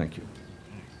comment. Thank you.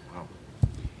 Wow.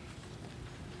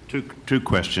 Two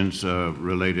questions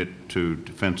related to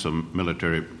defense of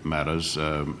military matters.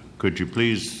 Could you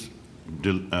please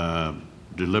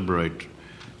deliberate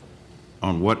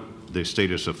on what the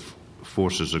status of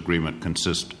forces agreement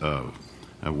consists of?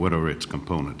 What are its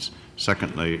components?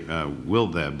 Secondly, will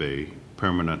there be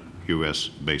permanent U.S.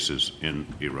 bases in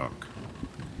Iraq?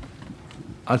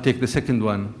 I'll take the second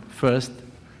one first.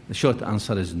 The short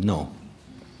answer is no.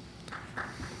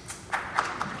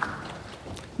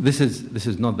 This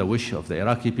is not the wish of the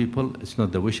Iraqi people. It's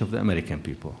not the wish of the American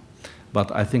people.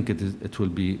 But I think it will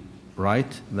be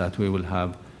right that we will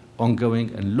have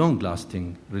ongoing and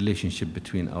long-lasting relationship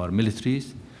between our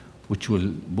militaries, which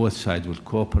both sides will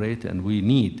cooperate, and we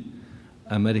need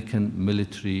American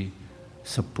military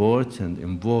support and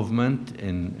involvement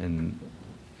in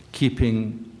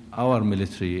keeping our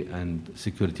military and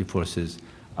security forces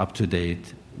up to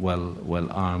date, well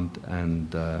armed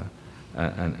and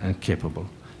capable.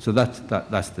 So that's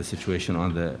the situation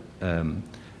on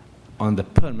the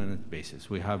permanent basis.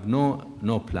 We have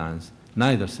no plans.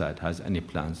 Neither side has any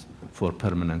plans for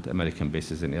permanent American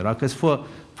bases in Iraq. As far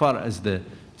as the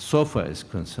SOFA is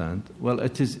concerned, well,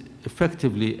 it is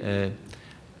effectively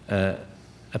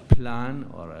a plan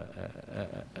or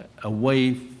a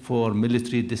way for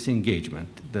military disengagement.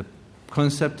 The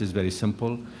concept is very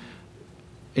simple.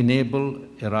 Enable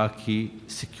Iraqi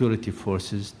security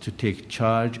forces to take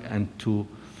charge and to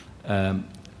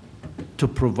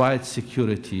provide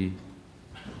security,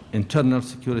 internal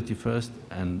security first,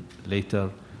 and later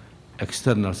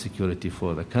external security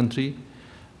for the country.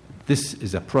 This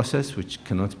is a process which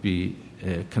cannot be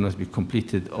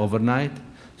completed overnight.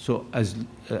 So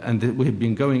and we have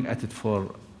been going at it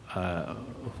for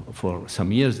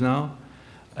some years now.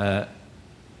 The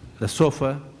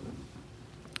SOFA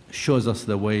shows us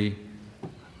the way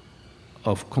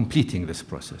of completing this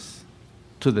process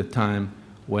to the time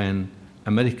when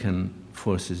American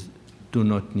forces do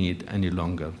not need any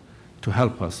longer to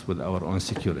help us with our own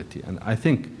security. And I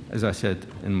think, as I said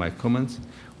in my comments,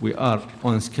 we are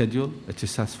on schedule. It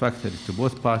is satisfactory to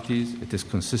both parties. It is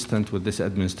consistent with this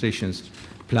administration's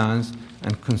plans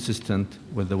and consistent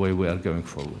with the way we are going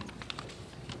forward.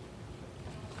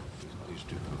 These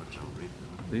two cards, I'll read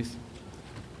them. Please.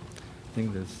 I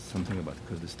think there's something about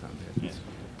Kurdistan there. Yes.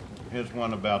 Here's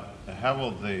one about how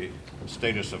will the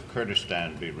status of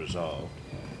Kurdistan be resolved?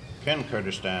 Can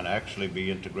Kurdistan actually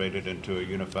be integrated into a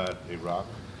unified Iraq,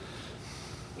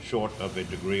 short of a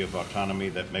degree of autonomy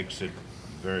that makes it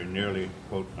very nearly,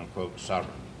 quote unquote,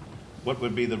 sovereign? What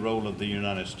would be the role of the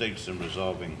United States in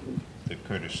resolving the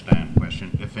Kurdistan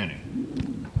question, if any?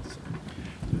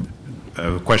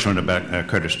 A question about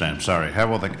Kurdistan, sorry. How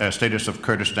will the status of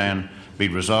Kurdistan be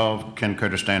resolved? Can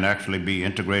Kurdistan actually be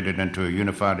integrated into a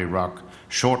unified Iraq,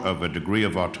 short of a degree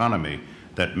of autonomy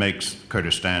that makes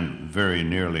Kurdistan very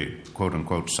nearly,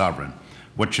 quote-unquote, sovereign.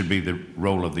 What should be the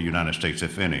role of the United States,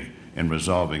 if any, in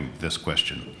resolving this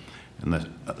question? And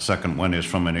the second one is,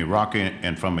 from an Iraqi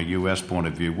and from a U.S. point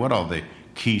of view, what are the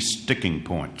key sticking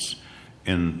points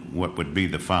in what would be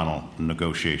the final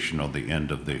negotiation or the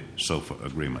end of the SOFA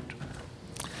agreement?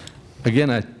 Again,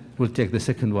 I will take the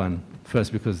second one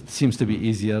first because it seems to be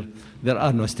easier. There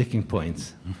are no sticking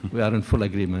points. We are in full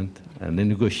agreement, and the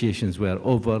negotiations were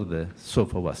over. The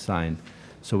SOFA was signed,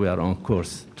 so we are on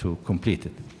course to complete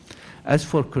it. As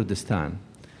for Kurdistan,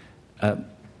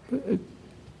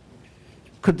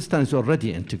 Kurdistan is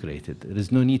already integrated. There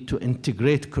is no need to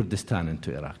integrate Kurdistan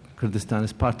into Iraq. Kurdistan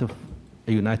is part of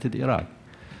a united Iraq.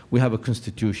 We have a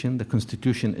constitution. The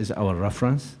constitution is our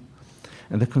reference.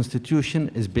 And the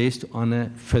constitution is based on a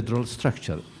federal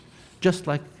structure, just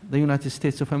like the United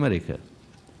States of America.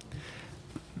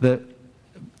 The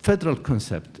federal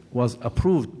concept was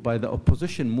approved by the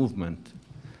opposition movement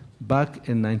back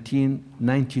in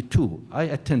 1992. I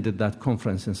attended that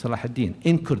conference in Salahuddin,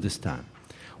 in Kurdistan,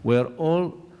 where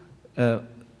all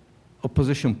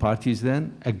opposition parties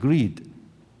then agreed,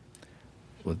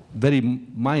 with very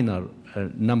minor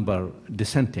number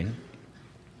dissenting,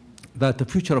 that the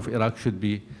future of Iraq should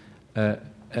be a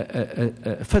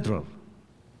federal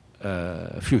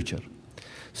future.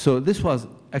 So this was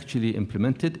actually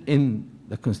implemented in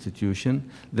the constitution.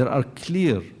 There are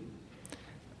clear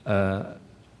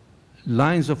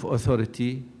lines of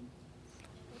authority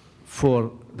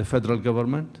for the federal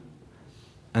government,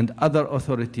 and other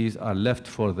authorities are left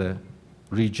for the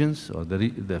regions or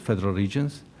the federal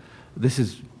regions. This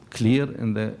is clear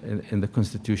in the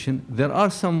constitution. There are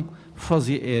some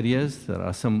fuzzy areas. There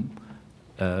are some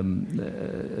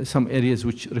areas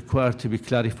which require to be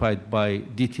clarified by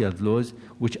detailed laws,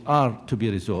 which are to be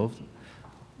resolved.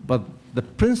 But the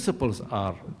principles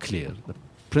are clear. The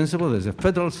principle, there's a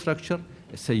federal structure.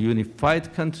 It's a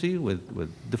unified country with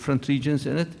different regions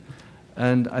in it.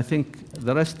 And I think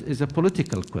the rest is a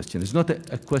political question. It's not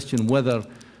a question whether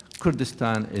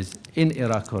Kurdistan is in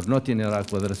Iraq or not in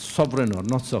Iraq, whether it's sovereign or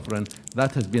not sovereign.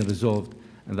 That has been resolved,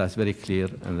 and that's very clear.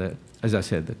 And as I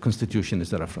said, the Constitution is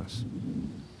the reference.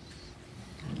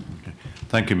 Okay.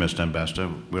 Thank you, Mr. Ambassador.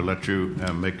 We'll let you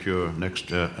make your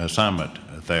next assignment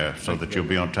there so that you'll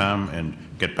be on time and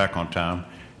get back on time,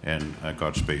 and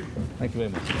Godspeed. Thank you very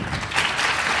much.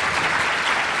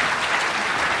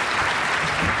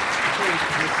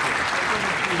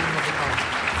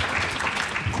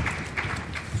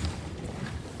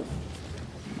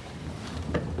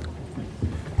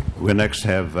 We next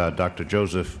have Dr.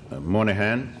 Joseph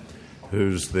Moynihan,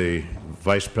 who's the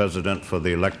Vice President for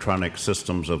the Electronic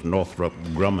Systems of Northrop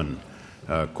Grumman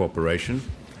Corporation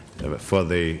for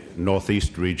the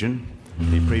Northeast region.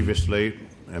 He previously,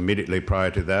 immediately prior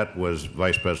to that, was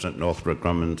Vice President Northrop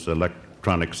Grumman's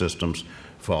Electronic Systems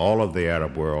for all of the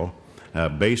Arab world,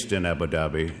 based in Abu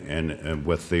Dhabi and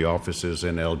with the offices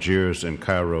in Algiers and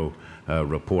Cairo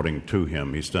reporting to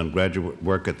him. He's done graduate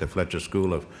work at the Fletcher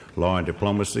School of Law and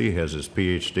Diplomacy. He has his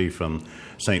PhD from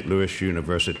St. Louis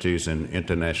University's in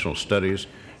International Studies.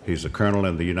 He's a colonel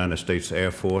in the United States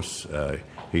Air Force.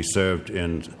 He served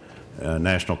in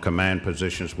national command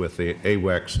positions with the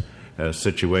AWACS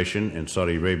situation in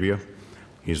Saudi Arabia.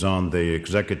 He's on the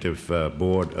executive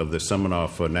board of the Seminar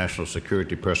for National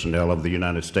Security Personnel of the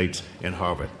United States in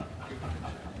Harvard.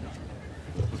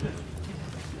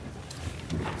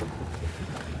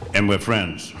 And we're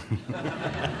friends.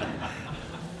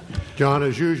 John,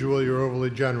 as usual, you're overly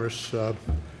generous.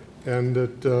 And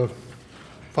at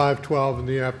 5:12 in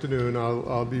the afternoon,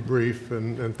 I'll be brief.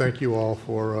 And thank you all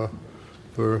for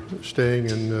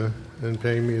staying and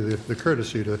paying me the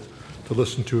courtesy to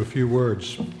listen to a few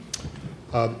words.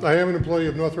 I am an employee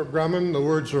of Northrop Grumman. The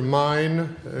words are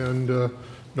mine and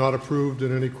not approved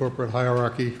in any corporate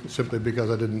hierarchy, simply because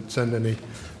I didn't send any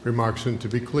remarks in to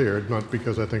be cleared, not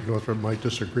because I think Northrop might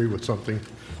disagree with something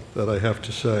that I have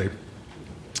to say.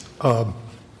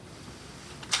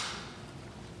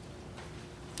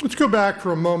 Let's go back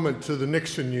for a moment to the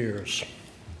Nixon years.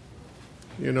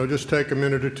 You know, just take a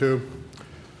minute or two,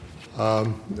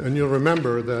 and you'll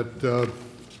remember that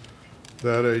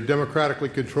a democratically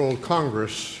controlled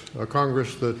Congress, a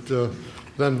Congress that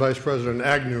then Vice President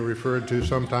Agnew referred to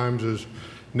sometimes as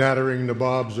nattering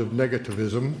nabobs of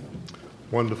negativism,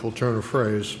 wonderful turn of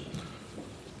phrase,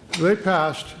 they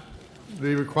passed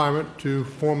the requirement to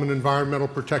form an environmental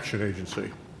protection agency.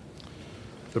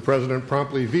 The president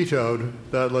promptly vetoed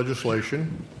that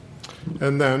legislation,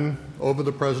 and then, over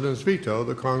the president's veto,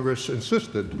 the Congress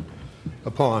insisted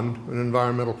upon an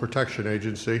environmental protection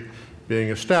agency being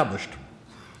established.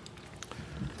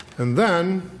 And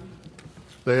then,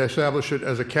 They establish it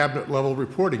as a cabinet-level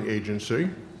reporting agency,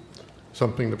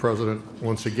 something the President,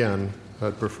 once again,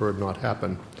 had preferred not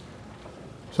happen.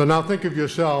 So now think of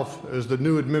yourself as the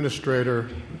new administrator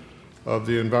of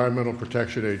the Environmental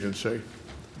Protection Agency.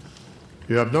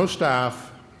 You have no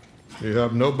staff, you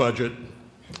have no budget,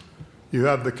 you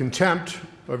have the contempt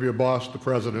of your boss, the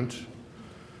President,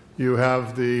 you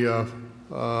have the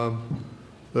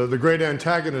great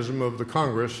antagonism of the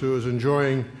Congress, who is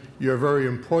enjoying your very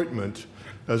appointment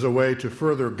as a way to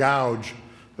further gouge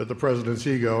at the President's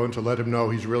ego and to let him know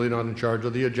he's really not in charge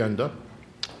of the agenda.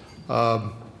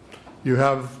 You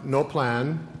have no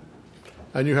plan,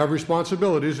 and you have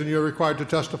responsibilities, and you're required to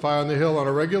testify on the Hill on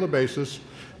a regular basis,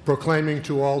 proclaiming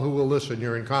to all who will listen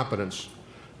your incompetence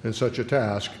in such a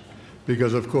task,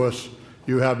 because, of course,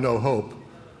 you have no hope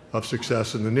of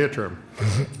success in the near term.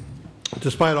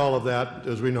 Despite all of that,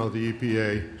 as we know, the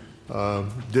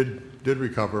EPA did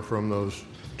recover from those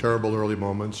terrible early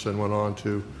moments and went on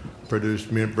to produce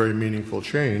very meaningful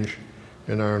change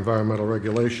in our environmental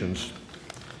regulations.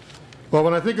 Well,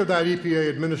 when I think of that EPA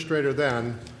administrator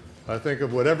then, I think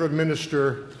of whatever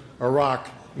minister Iraq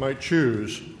might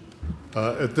choose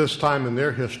at this time in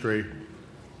their history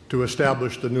to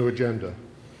establish the new agenda,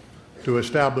 to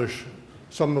establish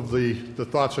some of the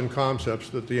thoughts and concepts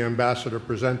that the ambassador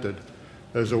presented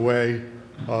as a way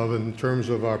of, in terms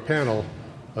of our panel,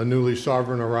 a newly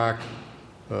sovereign Iraq,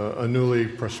 a newly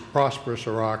prosperous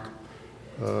Iraq,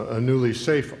 a newly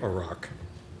safe Iraq.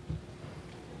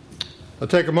 I'll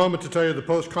take a moment to tell you the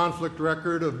post-conflict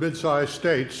record of mid-sized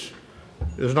states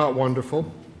is not wonderful.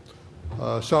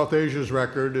 South Asia's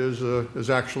record is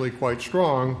actually quite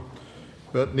strong,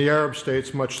 but in the Arab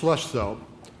states, much less so.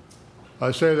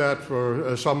 I say that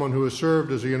as someone who has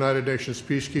served as a United Nations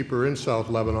peacekeeper in South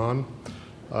Lebanon.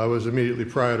 I was immediately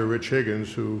prior to Rich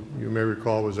Higgins, who you may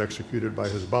recall was executed by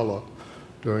Hezbollah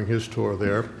during his tour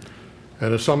there.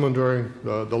 And as someone during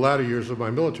the latter years of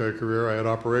my military career, I had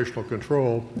operational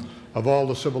control of all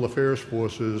the civil affairs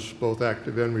forces, both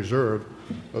active and reserve,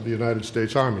 of the United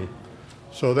States Army.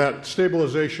 So that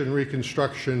stabilization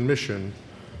reconstruction mission,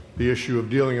 the issue of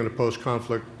dealing in a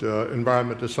post-conflict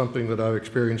environment, is something that I've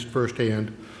experienced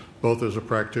firsthand, both as a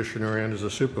practitioner and as a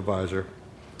supervisor.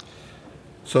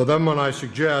 So then when I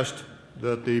suggest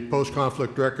that the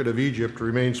post-conflict record of Egypt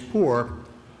remains poor,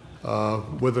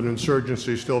 with an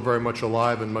insurgency still very much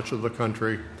alive in much of the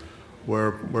country,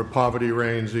 where poverty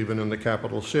reigns even in the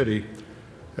capital city,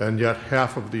 and yet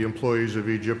half of the employees of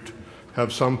Egypt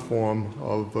have some form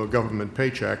of government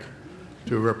paycheck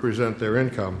to represent their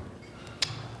income.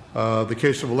 The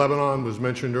case of Lebanon was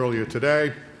mentioned earlier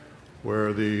today,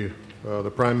 where the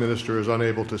Prime Minister is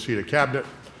unable to seat a cabinet,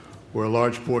 where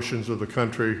large portions of the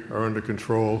country are under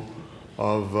control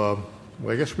of, well,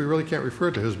 I guess we really can't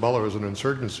refer to Hezbollah as an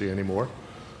insurgency anymore,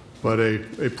 but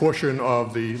a portion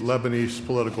of the Lebanese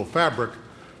political fabric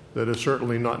that is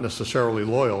certainly not necessarily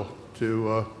loyal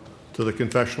to the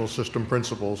confessional system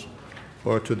principles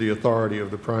or to the authority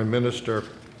of the Prime Minister.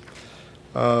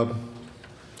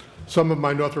 Some of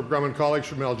my Northrop Grumman colleagues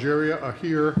from Algeria are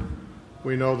here.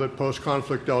 We know that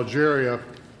post-conflict Algeria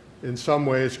in some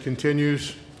ways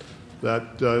continues,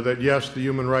 that yes, the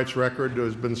human rights record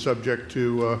has been subject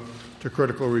to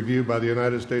critical review by the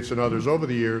United States and others over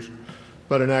the years,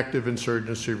 but an active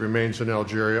insurgency remains in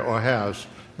Algeria, or has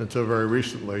until very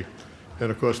recently.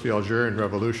 And of course, the Algerian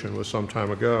Revolution was some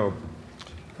time ago.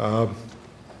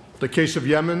 The case of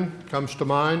Yemen comes to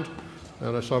mind,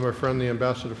 and I saw my friend, the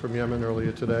ambassador from Yemen,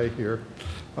 earlier today here,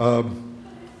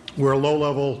 where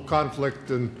low-level conflict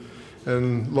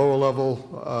and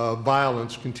lower-level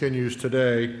violence continues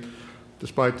today,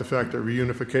 despite the fact that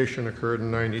reunification occurred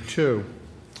in '92.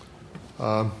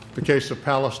 The case of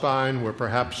Palestine, where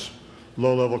perhaps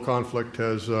low-level conflict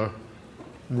has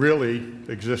really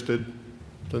existed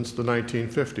since the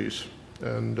 1950s,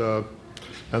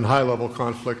 and high-level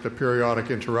conflict, a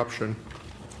periodic interruption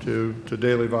to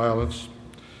daily violence.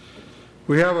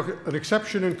 We have an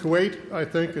exception in Kuwait, I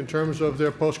think, in terms of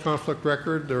their post-conflict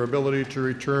record, their ability to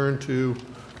return to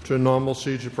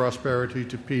normalcy, to prosperity,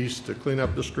 to peace, to clean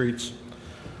up the streets.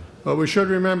 But we should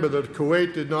remember that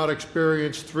Kuwait did not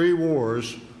experience 3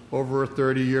 wars over a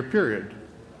 30-year period,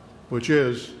 which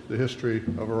is the history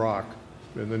of Iraq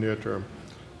in the near term.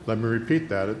 Let me repeat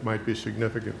that. It might be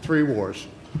significant. 3 wars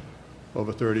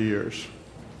over 30 years.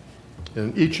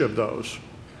 In each of those,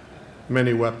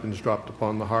 many weapons dropped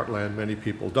upon the heartland, many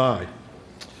people died.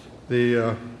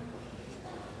 The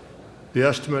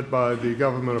estimate by the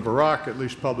government of Iraq, at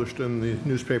least published in the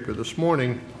newspaper this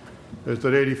morning, is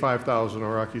that 85,000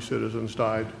 Iraqi citizens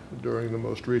died during the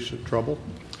most recent trouble.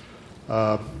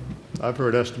 I've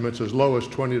heard estimates as low as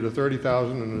 20 to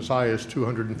 30,000 and as high as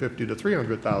 250 to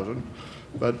 300,000,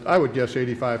 but I would guess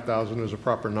 85,000 is a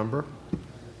proper number.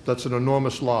 That's an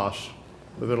enormous loss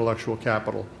of intellectual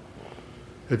capital.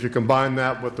 If you combine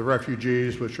that with the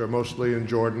refugees, which are mostly in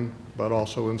Jordan, but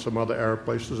also in some other Arab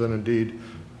places, and indeed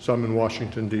some in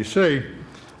Washington, D.C.,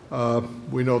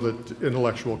 we know that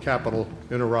intellectual capital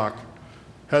in Iraq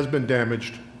has been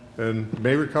damaged and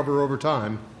may recover over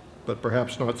time, but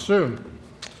perhaps not soon.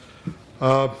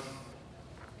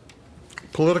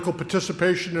 Political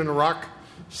participation in Iraq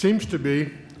seems to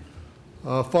be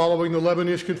following the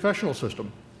Lebanese confessional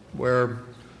system, where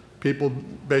people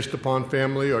based upon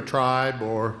family or tribe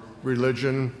or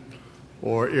religion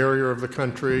or area of the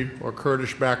country or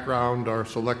Kurdish background are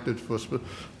selected for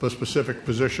specific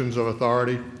positions of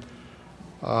authority.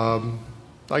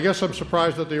 I guess I'm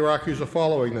surprised that the Iraqis are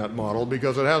following that model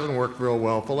because it hasn't worked real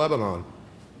well for Lebanon.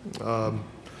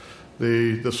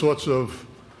 The sorts of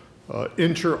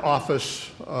inter-office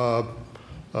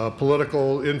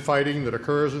political infighting that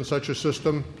occurs in such a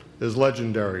system is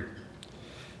legendary.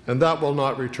 And that will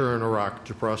not return Iraq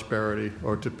to prosperity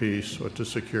or to peace or to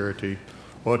security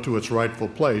or to its rightful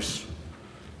place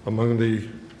among the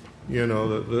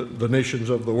nations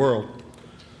of the world.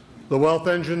 The wealth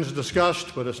engine's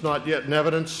discussed, but it's not yet in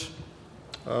evidence.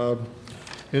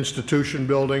 Institution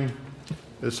building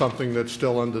is something that's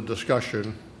still under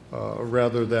discussion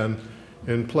rather than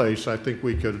in place. I think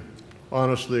we could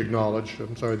honestly acknowledge,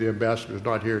 I'm sorry the ambassador's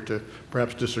not here to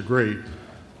perhaps disagree,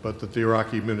 but that the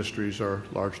Iraqi ministries are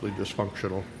largely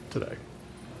dysfunctional today.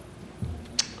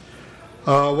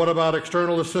 What about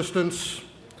external assistance?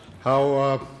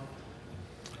 How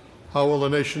will the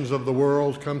nations of the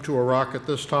world come to Iraq at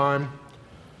this time?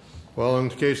 Well,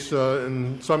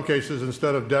 in some cases,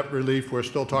 instead of debt relief, we're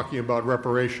still talking about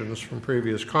reparations from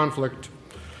previous conflict.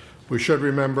 We should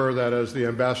remember that, as the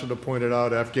ambassador pointed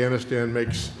out, Afghanistan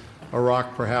makes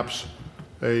Iraq perhaps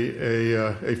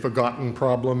a forgotten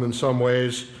problem in some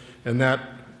ways, and that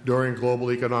during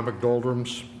global economic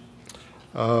doldrums.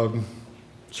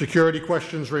 Security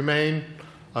questions remain.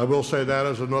 I will say that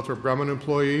as a Northrop Grumman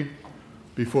employee,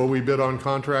 before we bid on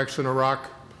contracts in Iraq,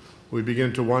 we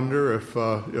begin to wonder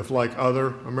if like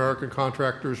other American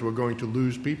contractors, we're going to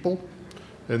lose people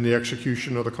in the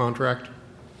execution of the contract.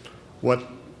 What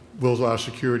will our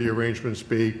security arrangements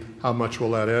be? How much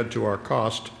will that add to our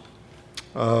cost?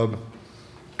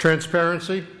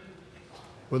 Transparency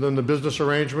within the business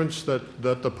arrangements that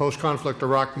the post-conflict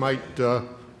Iraq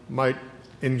might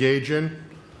engage in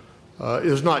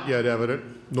is not yet evident,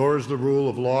 nor is the rule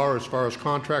of law as far as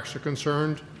contracts are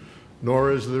concerned,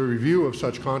 nor is the review of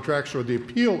such contracts or the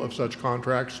appeal of such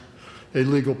contracts a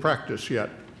legal practice yet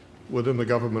within the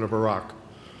government of Iraq.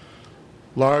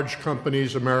 Large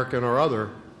companies, American or other,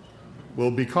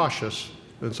 will be cautious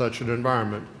in such an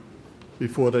environment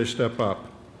before they step up.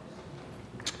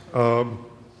 I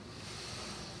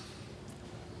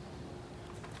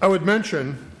would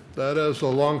mention that as a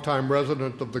longtime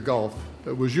resident of the Gulf,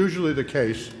 it was usually the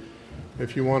case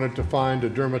if you wanted to find a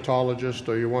dermatologist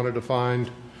or you wanted to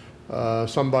find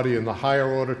somebody in the higher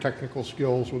order technical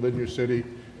skills within your city,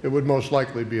 it would most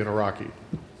likely be an Iraqi,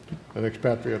 an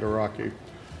expatriate Iraqi.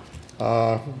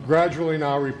 Gradually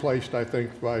now replaced, I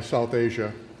think, by South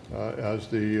Asia as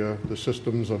the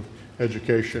systems of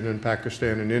education in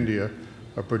Pakistan and India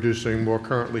are producing more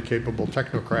currently capable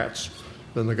technocrats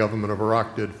than the government of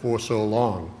Iraq did for so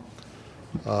long.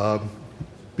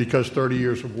 Because 30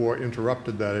 years of war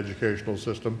interrupted that educational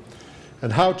system.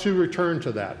 And how to return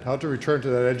to that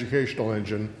educational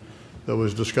engine that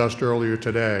was discussed earlier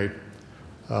today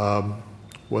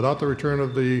without the return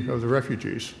of the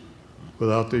refugees,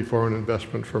 without the foreign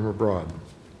investment from abroad.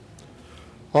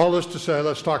 All this to say,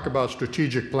 let's talk about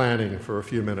strategic planning for a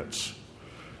few minutes,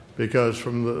 because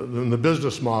from the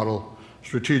business model,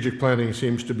 strategic planning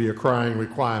seems to be a crying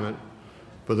requirement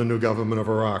for the new government of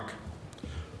Iraq.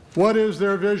 What is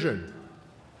their vision?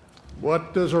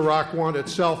 What does Iraq want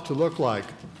itself to look like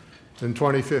in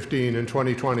 2015, in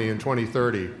 2020, in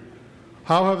 2030?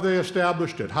 How have they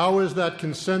established it? How is that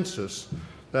consensus,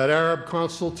 that Arab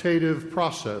consultative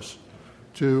process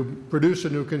to produce a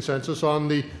new consensus on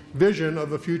the vision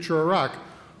of a future Iraq,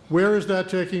 where is that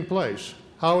taking place?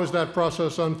 How is that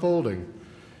process unfolding?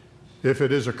 If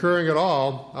it is occurring at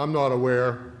all, I'm not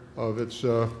aware of its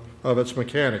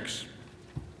mechanics.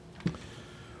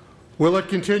 Will it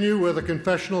continue with a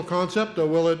confessional concept, or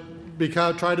will it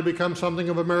try to become something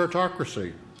of a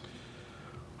meritocracy?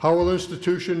 How will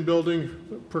institution building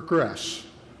progress?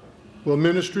 Will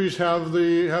ministries have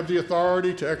the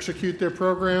authority to execute their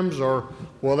programs, or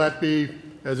will that be,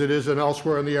 as it is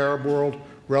elsewhere in the Arab world,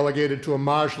 relegated to a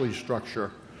Majlis structure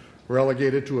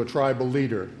relegated to a tribal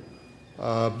leader.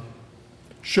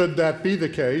 Should that be the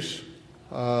case,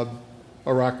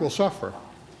 Iraq will suffer.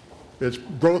 Its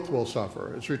growth will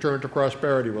suffer. Its return to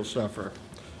prosperity will suffer.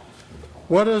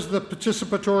 What is the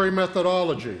participatory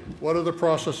methodology? What are the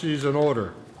processes in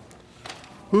order?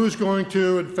 Who's going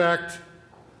to, in fact,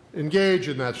 engage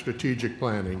in that strategic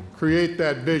planning, create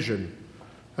that vision?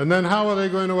 And then how are they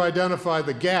going to identify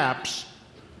the gaps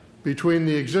between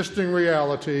the existing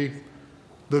reality,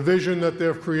 the vision that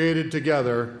they've created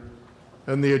together,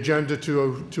 and the agenda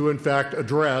to in fact,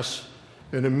 address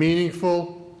in a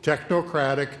meaningful,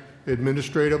 technocratic,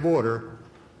 administrative order,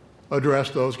 address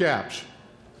those gaps,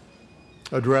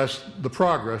 address the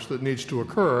progress that needs to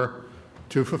occur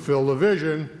to fulfill the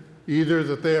vision, either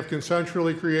that they have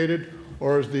consensually created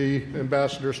or, as the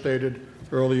ambassador stated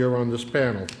earlier on this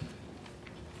panel.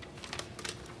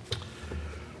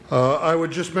 I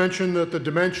would just mention that the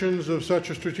dimensions of such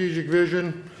a strategic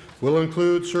vision will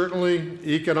include certainly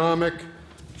economic,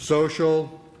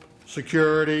 social,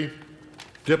 security,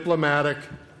 diplomatic,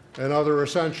 and other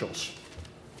essentials.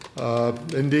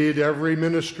 Indeed, every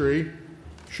ministry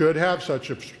should have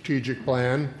such a strategic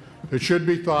plan. It should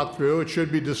be thought through. It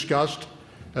should be discussed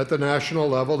at the national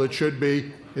level. It should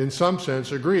be, in some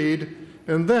sense, agreed.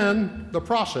 And then the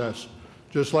process,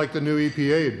 just like the new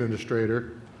EPA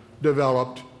administrator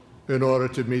developed in order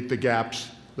to meet the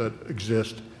gaps that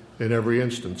exist in every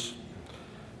instance.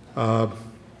 I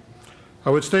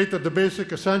would state that the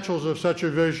basic essentials of such a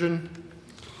vision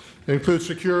include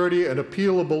security and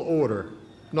appealable order,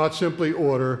 not simply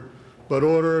order, but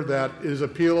order that is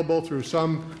appealable through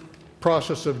some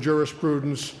process of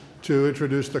jurisprudence to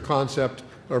introduce the concept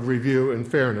of review and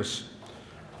fairness.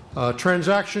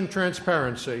 Transaction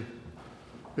transparency.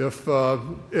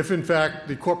 If in fact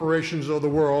the corporations of the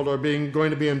world are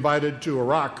going to be invited to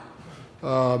Iraq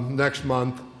next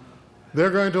month,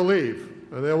 they're going to leave,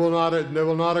 and they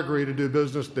will not agree to do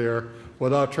business there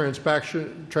without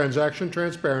transaction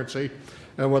transparency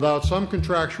and without some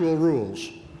contractual rules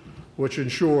which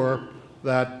ensure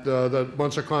that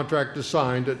once a contract is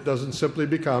signed, it doesn't simply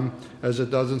become, as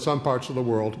it does in some parts of the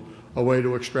world, a way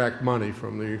to extract money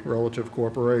from the relative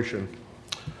corporation.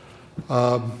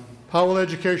 How will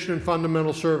education and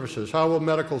fundamental services, how will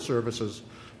medical services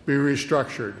be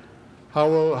restructured? How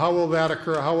will that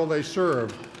occur? How will they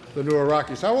serve the new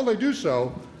Iraqis? How will they do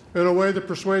so in a way that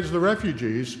persuades the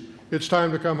refugees it's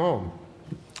time to come home?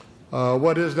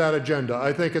 What is that agenda?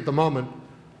 I think at the moment,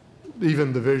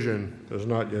 even the vision is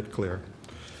not yet clear.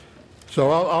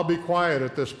 So I'll be quiet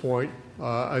at this point.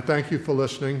 I thank you for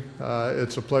listening.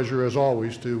 It's a pleasure, as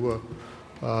always, to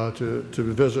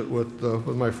visit with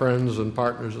my friends and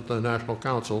partners at the National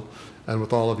Council and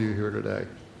with all of you here today.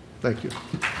 Thank you.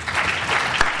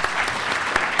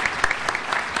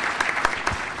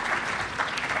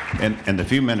 In the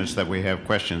few minutes that we have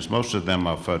questions, most of them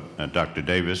are for Dr.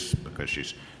 Davis, because she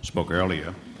spoke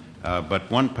earlier,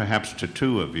 but one perhaps to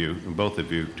two of you, both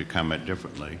of you, to comment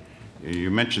differently.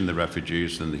 You mentioned the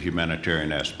refugees and the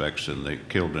humanitarian aspects and the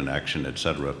killed in action, et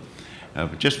cetera.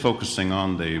 But just focusing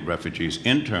on the refugees,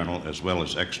 internal as well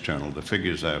as external, the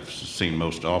figures I've seen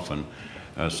most often,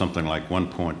 something like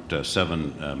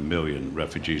 1.7 million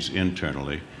refugees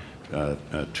internally,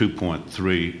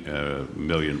 2.3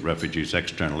 million refugees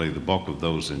externally, the bulk of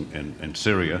those in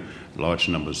Syria, large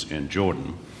numbers in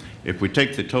Jordan. If we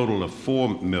take the total of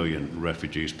 4 million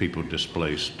refugees, people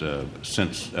displaced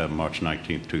since March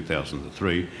 19,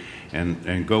 2003,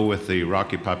 and go with the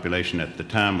Iraqi population at the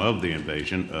time of the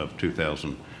invasion of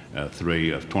 2003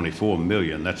 of 24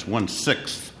 million, that's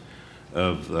 1/6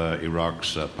 of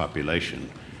Iraq's population.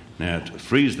 Now, to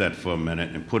freeze that for a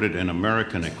minute and put it in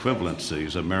American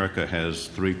equivalencies, America has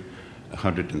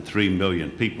 303 million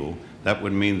people. That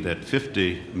would mean that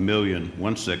 50 million,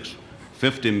 1/6,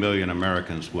 50 million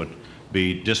Americans would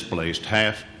be displaced,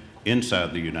 half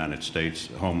inside the United States,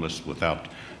 homeless without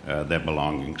their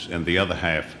belongings, and the other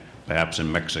half perhaps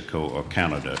in Mexico or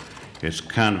Canada. It's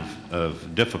kind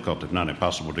of difficult, if not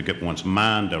impossible, to get one's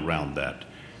mind around that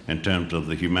in terms of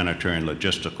the humanitarian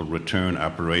logistical return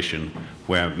operation,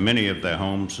 where many of their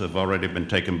homes have already been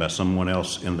taken by someone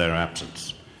else in their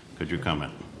absence. Could you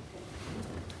comment?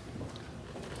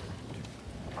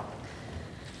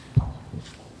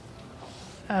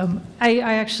 I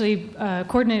actually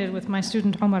coordinated with my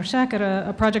student Omar Shakir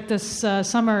a project this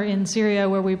summer in Syria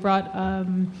where we brought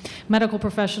medical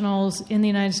professionals in the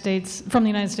United States, from the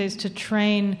United States, to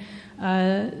train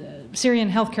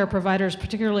Syrian healthcare providers,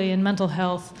 particularly in mental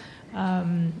health,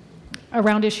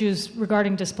 around issues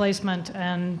regarding displacement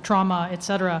and trauma, et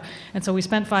cetera. And so we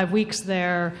spent 5 weeks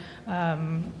there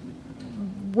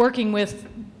working with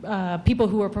people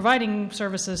who were providing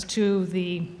services to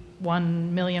the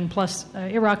 1 million plus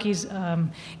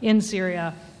Iraqis in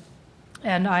Syria.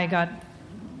 And I got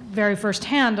very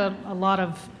firsthand a lot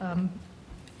of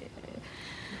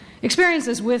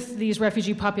experiences with these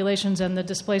refugee populations and the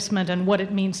displacement and what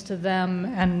it means to them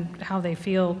and how they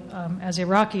feel as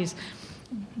Iraqis.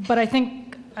 But I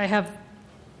think I have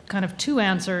kind of two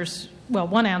answers, well,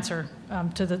 one answer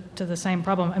to the same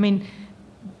problem. I mean,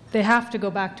 they have to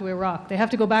go back to Iraq. They have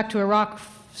to go back to Iraq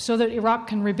so that Iraq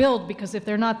can rebuild, because if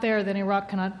they're not there, then Iraq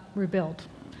cannot rebuild.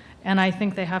 And I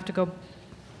think they have to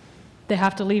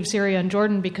leave Syria and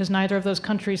Jordan, because neither of those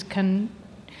countries can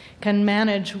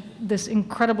manage this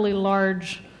incredibly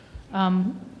large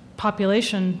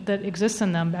population that exists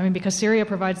in them. I mean, because Syria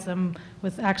provides them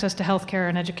with access to health care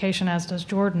and education, as does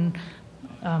Jordan.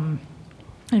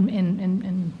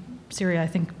 In Syria, I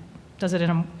think, does it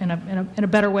in a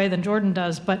better way than Jordan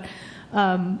does. But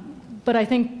I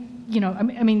think,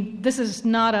 this is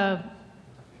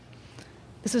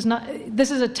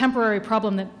a temporary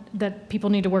problem that people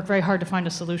need to work very hard to find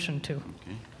a solution to.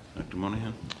 Okay. Dr.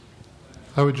 Moynihan?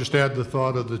 I would just add the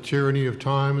thought of the tyranny of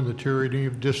time and the tyranny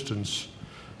of distance.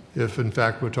 If, in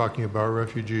fact, we're talking about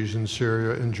refugees in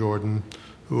Syria and Jordan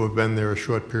who have been there a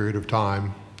short period of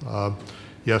time,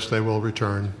 yes, they will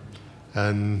return.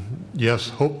 And yes,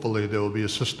 hopefully there will be a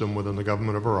system within the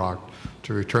government of Iraq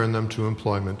to return them to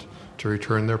employment, to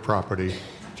return their property,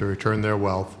 to return their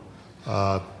wealth,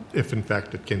 if in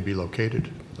fact it can be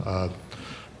located.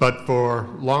 But for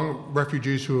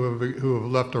refugees who have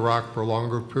left Iraq for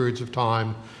longer periods of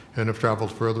time and have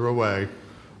traveled further away,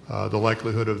 the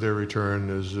likelihood of their return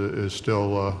is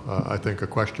still, I think, a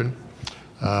question.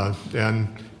 And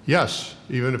yes,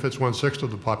 even if it's 1/6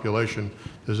 of the population,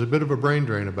 there's a bit of a brain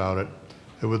drain about it.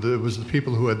 It was the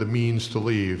people who had the means to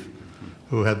leave,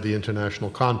 who had the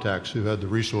international contacts, who had the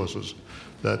resources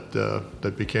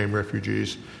that became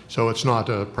refugees. So it's not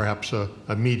perhaps a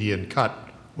median cut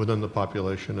within the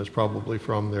population. It's probably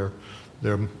from their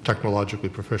technologically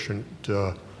proficient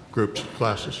groups,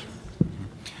 classes.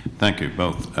 Thank you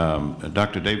both.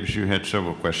 Dr. Davis, you had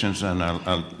several questions, and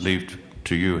I'll leave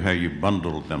to you how you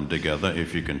bundled them together.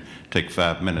 If you can take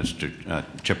 5 minutes to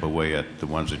chip away at the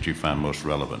ones that you find most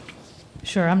relevant.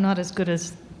 Sure, I'm not as good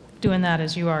as doing that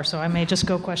as you are, so I may just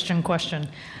go question.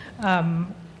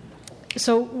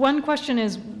 So one question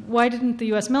is, why didn't the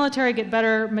U.S. military get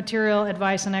better material,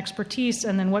 advice, and expertise,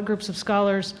 and then what groups of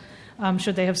scholars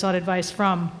should they have sought advice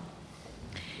from?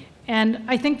 And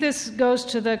I think this goes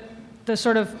to the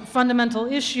sort of fundamental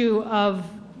issue of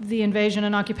the invasion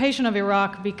and occupation of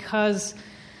Iraq, because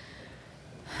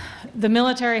the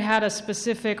military had a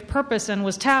specific purpose and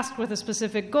was tasked with a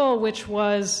specific goal, which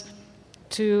was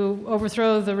to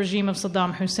overthrow the regime of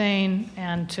Saddam Hussein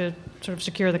and to sort of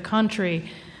secure the country.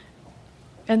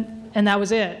 And that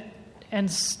was it.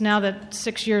 And now that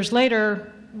 6 years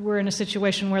later, we're in a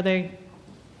situation where they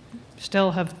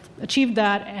still have achieved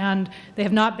that, and they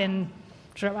have not been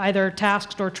sort of either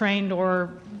tasked or trained or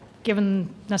given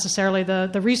necessarily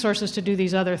the resources to do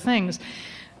these other things.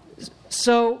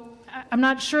 So I'm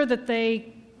not sure that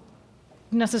they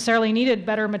necessarily needed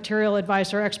better material,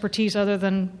 advice, or expertise other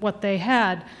than what they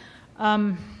had,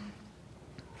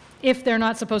 if they're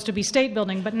not supposed to be state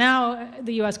building. But now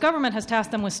the U.S. government has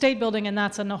tasked them with state building, and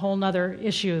that's a whole other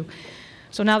issue.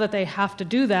 So now that they have to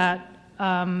do that,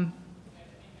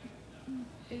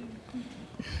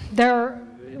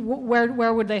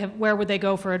 where would they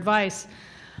go for advice?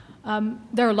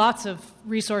 There are lots of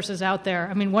resources out there.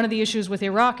 I mean, one of the issues with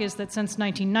Iraq is that since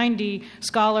 1990,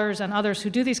 scholars and others who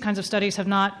do these kinds of studies have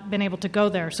not been able to go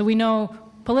there. So we know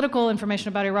political information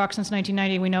about Iraq since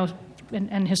 1990. We know,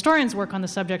 and historians work on the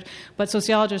subject, but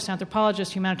sociologists,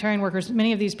 anthropologists, humanitarian workers,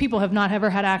 many of these people have not ever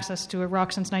had access to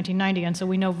Iraq since 1990, and so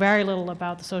we know very little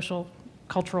about the social,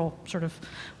 cultural sort of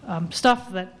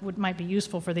stuff that might be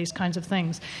useful for these kinds of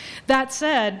things. That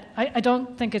said, I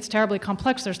don't think it's terribly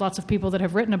complex. There's lots of people that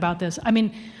have written about this. I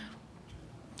mean,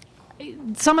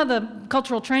 some of the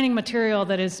cultural training material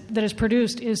that is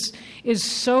produced is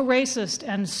so racist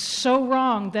and so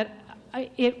wrong that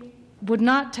it would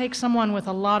not take someone with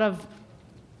a lot of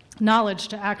knowledge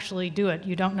to actually do it.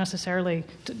 You don't necessarily,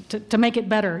 to make it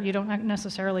better, you don't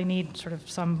necessarily need sort of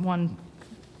someone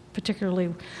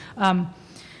particularly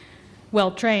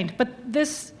well-trained. But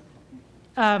this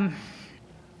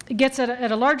gets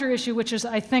at a larger issue, which is,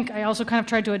 I think, I also kind of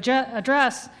tried to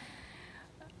address,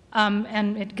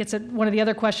 and it gets at one of the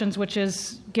other questions, which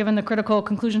is, given the critical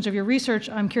conclusions of your research,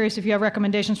 I'm curious if you have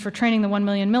recommendations for training the 1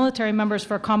 million military members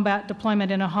for combat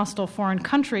deployment in a hostile foreign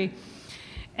country.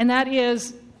 And that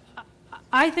is,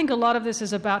 I think a lot of this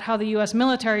is about how the U.S.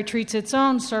 military treats its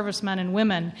own servicemen and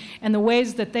women and the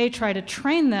ways that they try to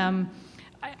train them.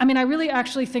 I mean, I really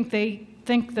actually think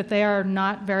that they are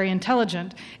not very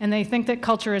intelligent, and they think that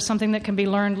culture is something that can be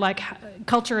learned. Like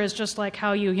culture is just like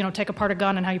how you take apart a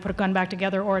gun and how you put a gun back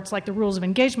together, or it's like the rules of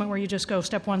engagement where you just go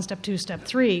step 1, step 2, step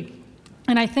 3.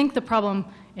 And I think the problem,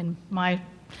 in my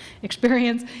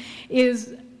experience,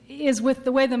 is with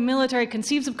the way the military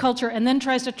conceives of culture and then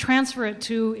tries to transfer it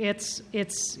to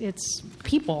its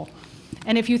people.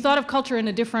 And if you thought of culture in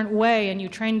a different way and you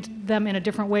trained them in a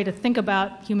different way to think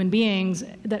about human beings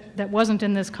that wasn't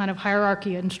in this kind of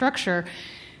hierarchy and structure,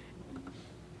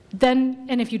 then,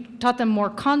 and if you taught them more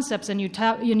concepts and you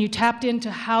tapped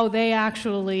into how they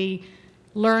actually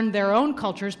learn their own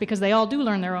cultures, because they all do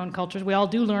learn their own cultures. We all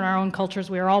do learn our own cultures.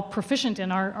 We are all proficient in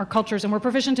our cultures, and we're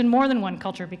proficient in more than one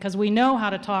culture because we know how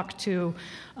to talk to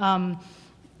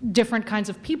different kinds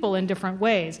of people in different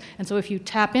ways. And so if you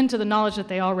tap into the knowledge that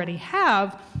they already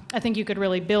have, I think you could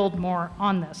really build more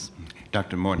on this.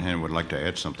 Dr. Moynihan would like to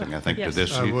add something, I think, Yes. to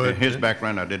this. I would. His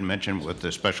background, I didn't mention, with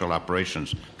the Special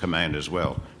Operations Command as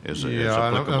well, is Yeah,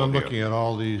 and applicable I'm here. looking at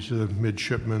all these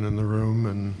midshipmen in the room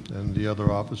and the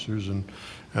other officers, and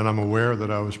I'm aware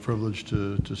that I was privileged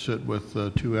to sit with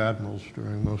 2 admirals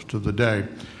during most of the day.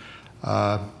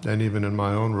 And even in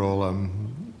my own role,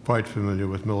 I'm quite familiar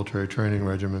with military training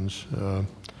regimens.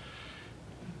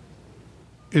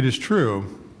 It is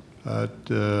true that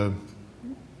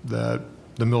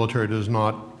the military does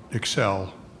not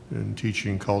excel in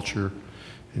teaching culture,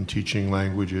 in teaching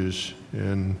languages,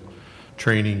 in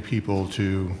training people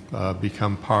to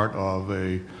become part of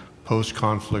a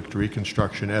post-conflict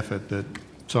reconstruction effort that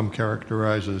some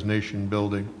characterize as nation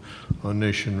building or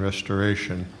nation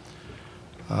restoration.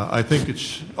 I think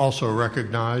it's also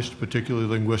recognized, particularly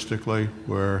linguistically,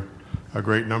 where a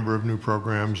great number of new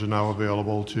programs are now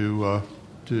available to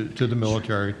the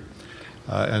military,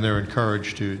 and they're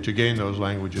encouraged to gain those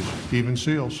languages, even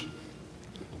SEALs.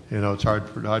 It's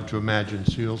hard to imagine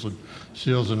SEALs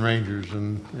and Rangers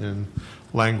in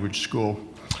language school.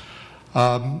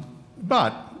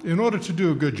 But in order to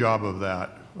do a good job of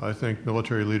that, I think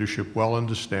military leadership well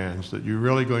understands that you're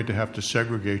really going to have to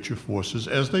segregate your forces,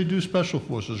 as they do special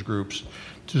forces groups,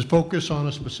 to focus on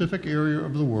a specific area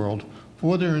of the world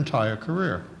for their entire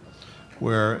career,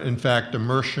 where, in fact,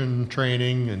 immersion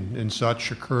training and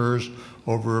such occurs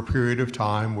over a period of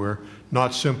time where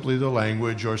not simply the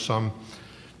language or some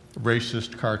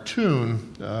racist cartoon,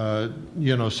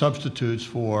 substitutes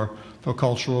for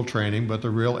cultural training, but the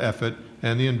real effort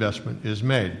and the investment is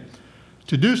made.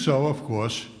 To do so, of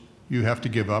course, you have to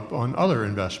give up on other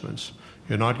investments.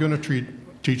 You're not going to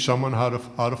teach someone how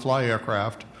to fly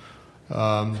aircraft,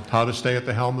 how to stay at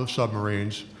the helm of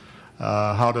submarines,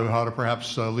 how to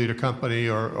perhaps lead a company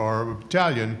or a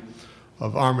battalion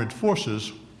of armored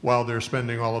forces while they're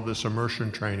spending all of this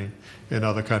immersion training in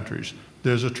other countries.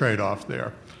 There's a trade-off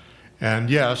there. And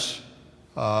yes,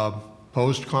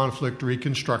 post-conflict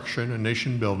reconstruction and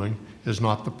nation building is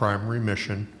not the primary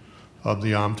mission of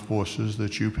the armed forces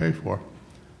that you pay for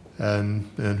and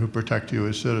who protect you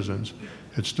as citizens.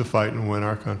 It's to fight and win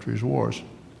our country's wars.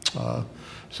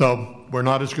 So we're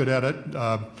not as good at it.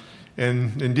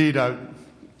 And indeed,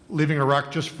 leaving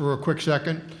Iraq just for a quick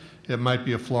second, it might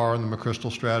be a flaw in the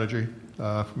McChrystal strategy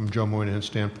from Joe Moynihan's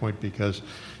standpoint, because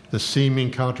the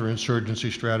seeming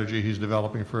counterinsurgency strategy he's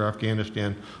developing for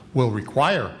Afghanistan will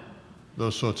require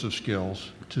those sorts of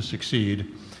skills to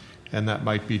succeed, and that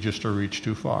might be just a reach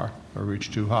too far, a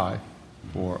reach too high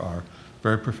for our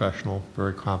very professional,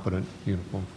 very competent uniformed